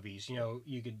movies.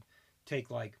 You could take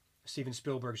like Steven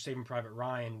Spielberg's Saving Private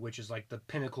Ryan, which is like the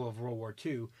pinnacle of World War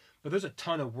II. But there's a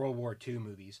ton of World War II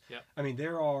movies. Yeah. I mean,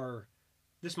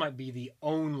 this might be the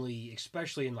only,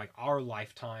 especially in like our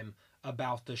lifetime,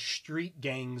 about the street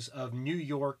gangs of New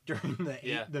York during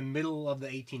the middle of the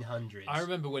 1800s. I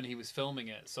remember when he was filming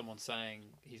it, someone saying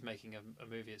he's making a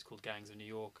movie, it's called Gangs of New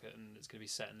York, and it's going to be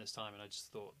set in this time, and I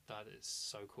just thought, that is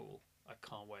so cool. I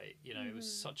can't wait. It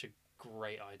was such a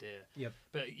great idea. Yep.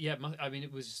 But yeah, I mean,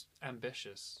 it was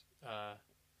ambitious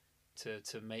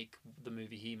to make the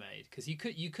movie he made, because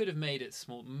you could have made it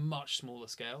much smaller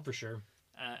scale. For sure.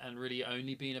 And really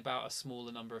only been about a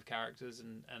smaller number of characters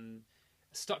and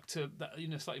stuck to that,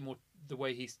 slightly more the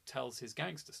way he tells his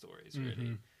gangster stories, really.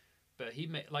 Mm-hmm. But he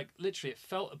made, like, literally, it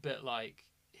felt a bit like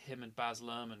him and Baz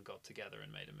Luhrmann got together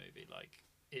and made a movie. Like,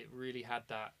 it really had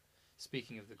that.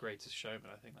 Speaking of The Greatest Showman,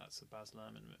 I think that's a Baz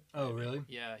Luhrmann movie. Oh, really?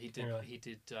 Yeah, he did. Really? He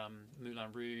did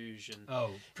Moulin Rouge and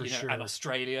for sure. and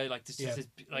Australia. Like this,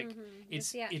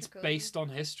 it's based on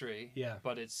history. Yeah,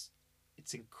 but it's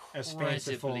as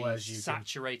fanciful as you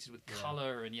saturated with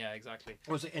color and exactly.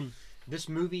 And this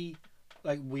movie,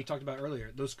 like we talked about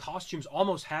earlier, those costumes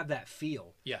almost have that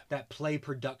feel. Yeah, that play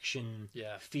production.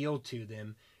 Feel to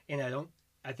them, and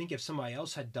I think if somebody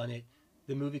else had done it,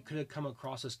 the movie could have come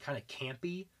across as kind of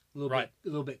campy. A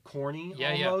little bit corny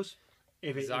almost.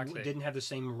 If it didn't have the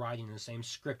same writing and the same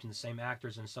script and the same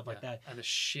actors and stuff like that. And the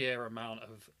sheer amount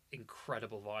of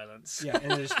incredible violence. Yeah,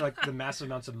 and there's like the massive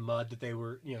amounts of mud that they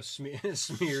were,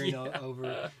 smearing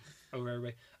over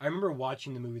everybody. I remember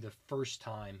watching the movie the first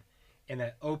time, and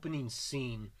that opening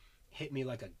scene hit me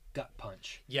like a gut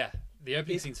punch. Yeah, the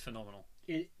opening scene's phenomenal.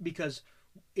 Because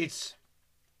it's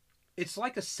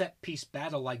like a set piece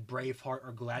battle like Braveheart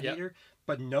or Gladiator,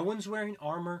 but no one's wearing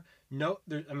armor.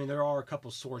 There are a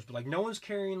couple swords, but like no one's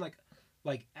carrying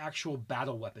like actual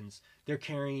battle weapons. They're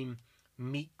carrying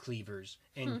meat cleavers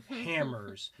and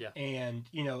hammers and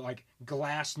like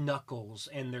glass knuckles,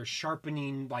 and they're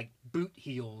sharpening like boot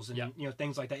heels and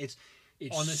things like that. It's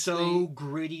honestly, so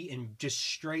gritty and just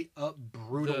straight up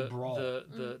brutal brawl.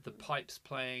 The pipes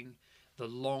playing. The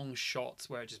long shots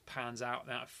where it just pans out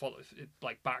and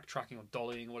like backtracking or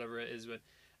dollying or whatever it is,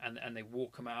 and they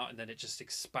walk them out, and then it just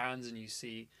expands and you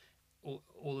see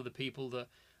all of the people.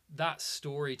 That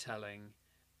storytelling,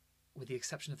 with the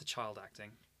exception of the child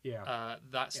acting,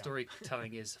 that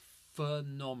storytelling is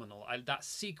phenomenal. That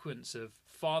sequence of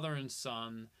father and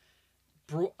son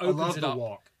opens it up.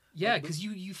 Walk. Yeah, because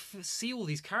you see all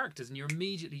these characters and you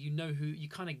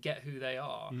kind of get who they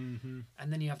are, and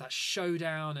then you have that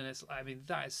showdown, and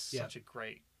that is such a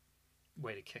great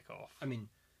way to kick off. I mean,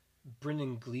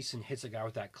 Brendan Gleeson hits a guy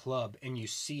with that club, and you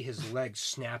see his legs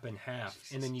snap in half,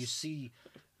 and then you see,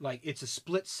 like, it's a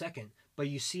split second, but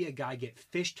you see a guy get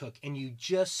fish hooked, and you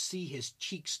just see his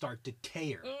cheeks start to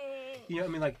tear.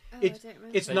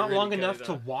 It's not really long enough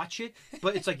to watch it,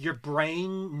 but it's like your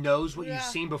brain knows what you've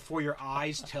seen before your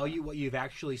eyes tell you what you've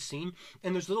actually seen.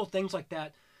 And there's little things like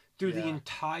that through the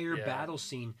entire battle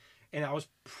scene. And I was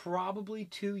probably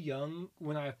too young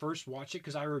when I first watched it,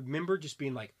 because I remember just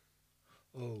being like,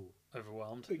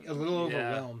 overwhelmed, a little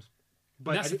overwhelmed.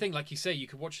 But that's the thing, like you say, you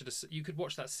could watch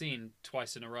that scene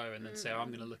twice in a row and then say, I'm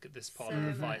going to look at this part of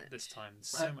the fight this time. There's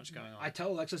so much going on. I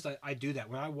tell Alexis that I do that.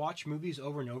 When I watch movies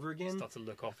over and over again, start to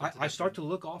look off. I start to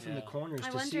look off in the corners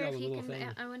to see all the little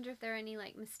things. I wonder if there are any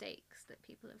like mistakes that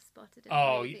people have spotted.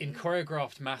 In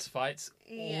choreographed mass fights,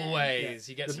 always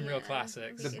you get some real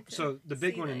classics. So the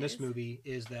big one in this movie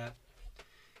is that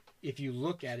if you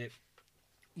look at it,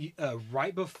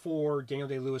 right before Daniel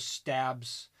Day-Lewis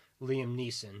stabs Liam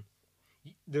Neeson,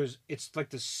 it's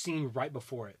like the scene right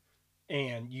before it,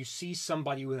 and you see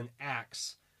somebody with an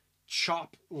axe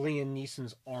chop Liam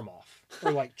Neeson's arm off,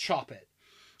 or like chop it,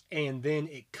 and then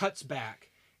it cuts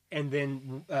back, and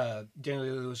then Daniel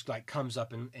Day-Lewis like comes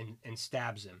up and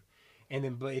stabs him, and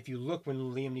then but if you look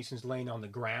when Liam Neeson's laying on the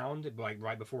ground, like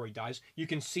right before he dies, you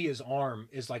can see his arm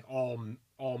is like all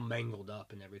mangled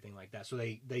up and everything like that. So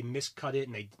they miscut it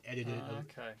and they edited it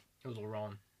a little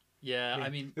wrong. Yeah, I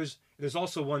mean, there's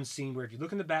also one scene where if you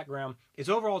look in the background, it's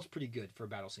pretty good for a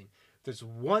battle scene. There's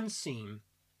one scene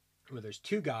where there's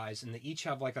two guys and they each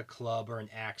have like a club or an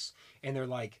axe, and they're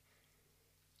like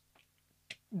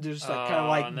they're just like kind of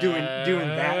like doing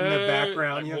that in the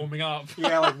background, like warming up.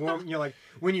 Yeah, like like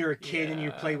when you're a kid and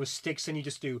you play with sticks and you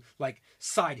just do like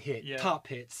side hit, top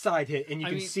hit, side hit, and you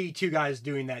can see two guys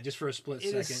doing that just for a split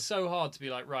second. It is so hard to be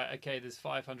like, right, okay, there's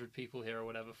 500 people here or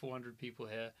whatever, 400 people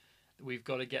here. We've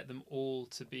got to get them all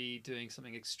to be doing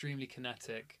something extremely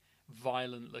kinetic,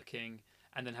 violent looking,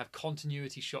 and then have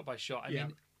continuity shot by shot. I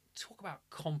mean, talk about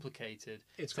complicated.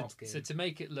 It's complicated. So to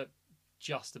make it look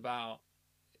just about,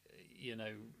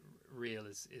 real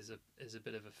is a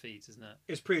bit of a feat, isn't it?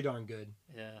 It's pretty darn good.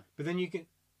 Yeah. But then you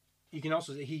can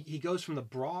also he goes from the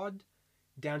broad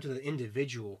down to the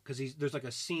individual, because there's like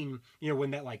a scene,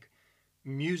 when that like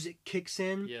music kicks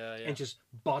in, and just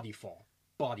body fall,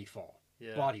 body fall,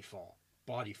 body fall,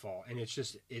 body fall, and it's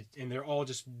just and they're all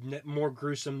just more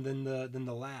gruesome than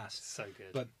the last. So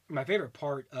good. But my favorite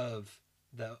part of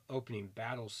the opening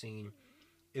battle scene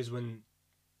is when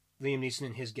Liam Neeson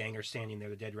and his gang are standing there,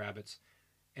 the dead rabbits,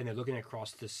 and they're looking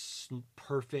across this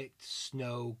perfect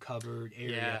snow-covered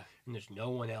area, and there's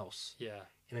no one else. Yeah.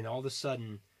 And then all of a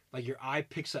sudden, like, your eye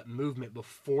picks up movement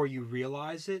before you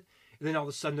realize it, and then all of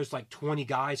a sudden there's like 20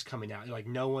 guys coming out. You're like,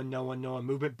 no one,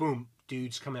 movement, boom,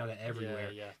 dudes coming out of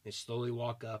everywhere. Yeah. They slowly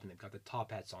walk up, and they've got the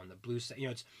top hats on, the blue set.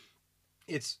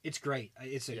 It's great.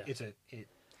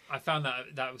 I found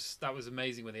that was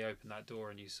amazing when they opened that door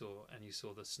and you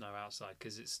saw the snow outside,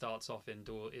 because it starts off and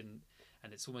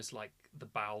it's almost like the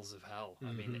bowels of hell.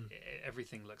 I mean,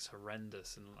 everything looks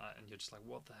horrendous, and you're just like,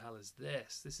 what the hell is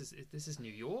this? This is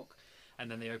New York, and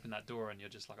then they open that door and you're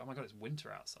just like, oh my god, it's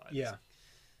winter outside. Yeah,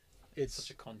 it's such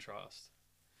a contrast.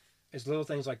 It's little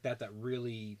things like that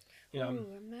really, Ooh,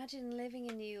 imagine living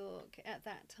in New York at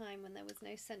that time when there was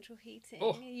no central heating.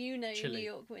 Oh, New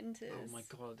York winters. Oh my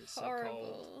god, it's horrible.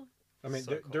 So cold. I mean,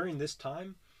 during this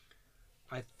time,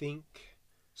 I think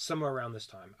somewhere around this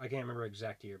time, I can't remember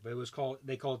exact year, but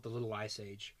they call it the Little Ice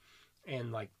Age,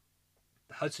 and like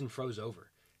the Hudson froze over.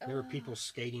 There were people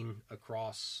skating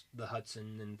across the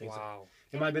Hudson and things. Wow.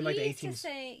 It might have been like the 18th.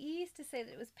 You used to say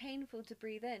that it was painful to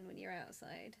breathe in when you're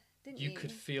outside. Didn't you? You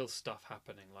could feel stuff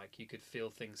happening, like you could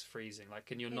feel things freezing,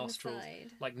 like in your Inside. nostrils,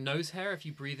 like nose hair. If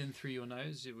you breathe in through your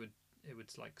nose, it would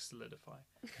like solidify.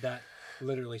 That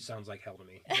literally sounds like hell to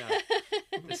me. Yeah,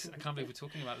 I can't believe we're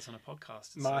talking about this on a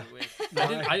podcast. It's so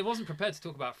weird. I wasn't prepared to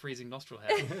talk about freezing nostril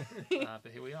hair,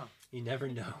 but here we are. You never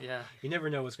know. Yeah, you never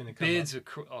know what's going to come. Beards are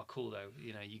cool though.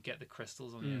 You get the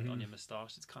crystals on your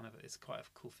moustache. It's quite a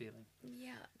cool feeling.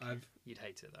 Yeah. You'd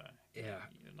hate it though. Yeah.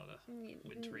 You're not a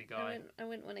wintry guy. I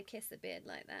wouldn't want to kiss a beard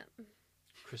like that.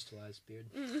 Crystallized beard.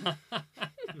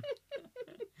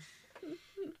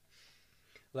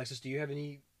 Alexis, do you have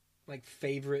any like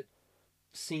favorite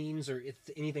scenes or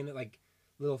anything that like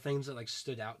little things that like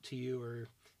stood out to you, or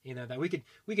that we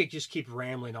could just keep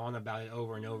rambling on about it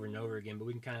over and over and over again, but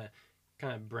we can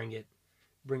kind of bring it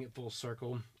full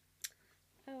circle.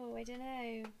 Oh, I don't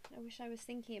know. I wish I was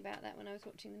thinking about that when I was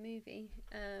watching the movie.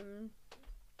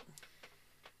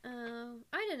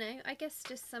 I don't know. I guess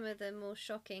just some of the more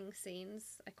shocking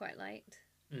scenes I quite liked.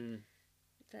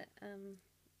 That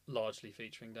largely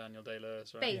featuring Daniel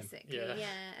Day-Lewis, right? Basically,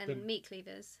 and meat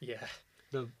cleavers. Yeah.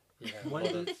 One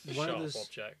of the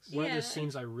objects. One of the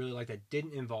scenes I really like that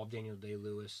didn't involve Daniel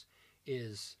Day-Lewis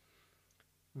is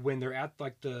when they're at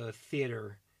like the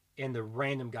theater and the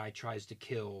random guy tries to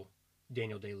kill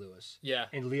Daniel Day-Lewis. Yeah.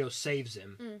 And Leo saves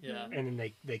him. Mm-hmm. Yeah. And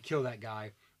then they kill that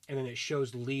guy, and then it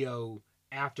shows Leo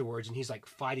afterwards, and he's like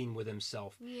fighting with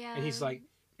himself. Yeah. And he's like,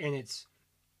 and it's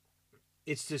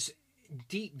this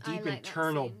deep like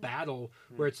internal battle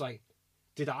where it's like,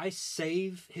 did I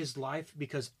save his life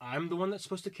because I'm the one that's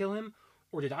supposed to kill him,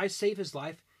 or did I save his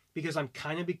life because I'm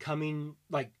kind of becoming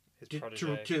like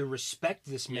to respect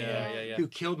this man who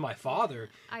killed my father?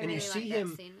 And really you see like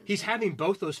him, he's having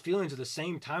both those feelings at the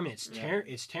same time, and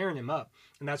it's tearing him up.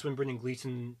 And that's when Brendan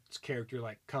Gleeson's character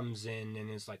like comes in and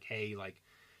is like, hey, like,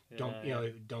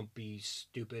 don't be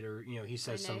stupid, or he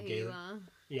says some gay,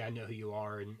 I know who you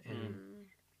are, and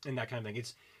that kind of thing.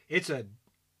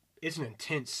 It's an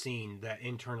intense scene, that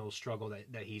internal struggle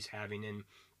that he's having, and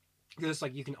it's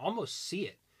like you can almost see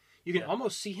it. You can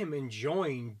almost see him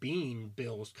enjoying being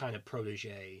Bill's kind of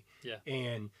protege. Yeah.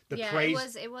 And the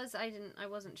praise. It was. I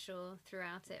wasn't sure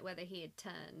throughout it whether he had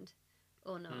turned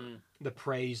or not. The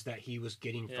praise that he was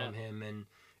getting from him,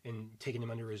 and taking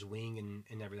him under his wing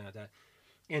and everything like that.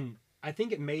 And I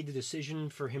think it made the decision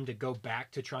for him to go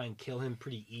back to try and kill him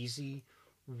pretty easy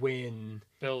when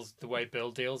the way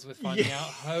Bill deals with finding out.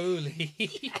 Holy.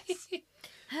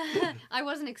 I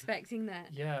wasn't expecting that.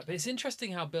 Yeah, but it's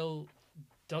interesting how Bill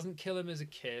doesn't kill him as a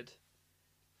kid,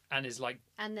 and is like,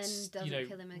 And then doesn't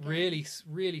kill him again. really,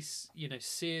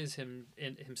 sears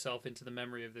himself into the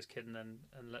memory of this kid, and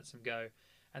lets him go.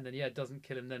 And then doesn't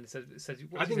kill him. Then it says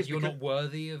I think you're not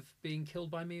worthy of being killed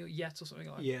by me yet, or something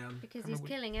like that. Yeah, because he's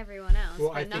killing everyone else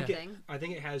for I think nothing. I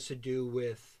think it has to do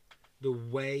with the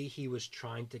way he was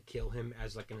trying to kill him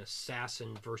as like an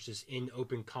assassin versus in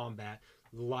open combat,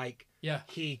 like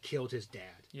he killed his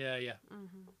dad. Yeah.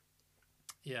 Mm-hmm.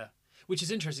 Yeah. Which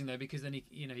is interesting though, because then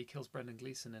he kills Brendan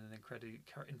Gleeson in an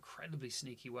incredibly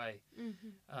sneaky way.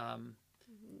 Mm-hmm.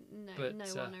 No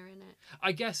honor in it.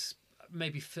 I guess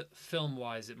maybe film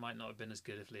wise, it might not have been as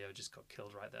good if Leo just got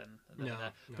killed right then. No,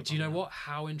 but do you know what?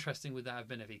 How interesting would that have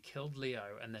been if he killed Leo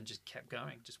and then just kept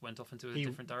going, just went off into a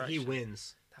different direction? He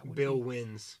wins. Bill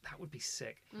wins. That would be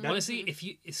sick. Mm-hmm. Honestly, if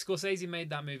Scorsese made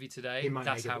that movie today,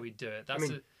 that's how he'd do it. That's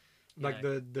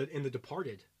the in The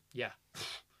Departed. Yeah.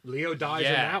 Leo dies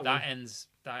in that one. that ends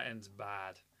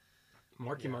bad.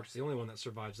 Marky Mark's the only one that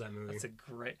survives that movie.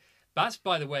 That's,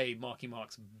 by the way, Marky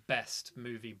Mark's best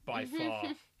movie by far.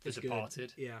 The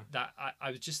Departed. Good. Yeah. That I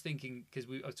was just thinking, because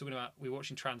we were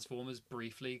watching Transformers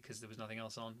briefly because there was nothing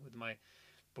else on with my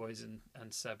boys, and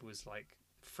Seb was like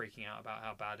freaking out about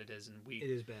how bad it is, and it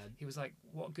is bad. He was like,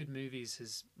 "What good movies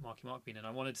has Marky Mark been in?" I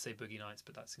wanted to say Boogie Nights,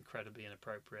 but that's incredibly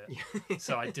inappropriate,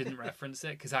 so I didn't reference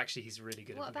it because actually he's really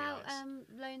good. What in Boogie about Nights.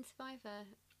 Lone Survivor?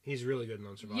 He's really good in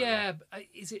Lone Survivor. Yeah, but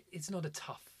it's not a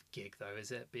tough gig though,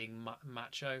 is it? Being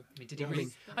macho. I mean, did he really?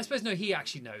 I suppose no. He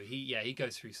actually he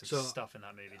goes through some stuff in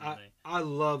that movie, doesn't he? I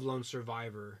love Lone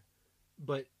Survivor,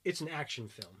 but it's an action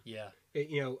film. Yeah.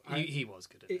 He was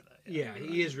good in it. Yeah,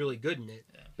 he is really good in it.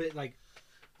 Yeah. But like,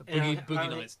 Boogie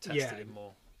Nights tested him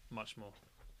much more.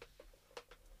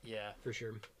 Yeah, for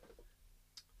sure.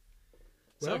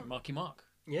 So Marky Mark.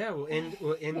 Yeah, we'll end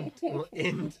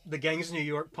the Gangs of New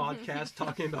York podcast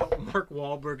talking about Mark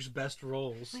Wahlberg's best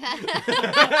roles.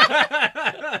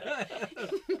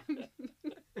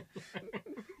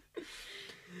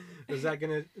 Is that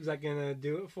gonna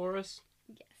do it for us?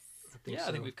 Yes.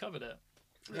 I think we've covered it.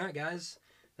 All right, guys,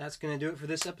 that's gonna do it for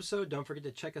this episode. Don't forget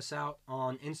to check us out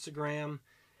on Instagram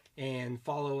and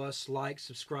follow us, like,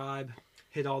 subscribe.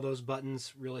 Hit all those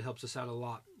buttons. Really helps us out a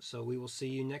lot. So we will see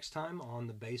you next time on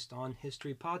the Based on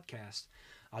History podcast.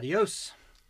 Adios.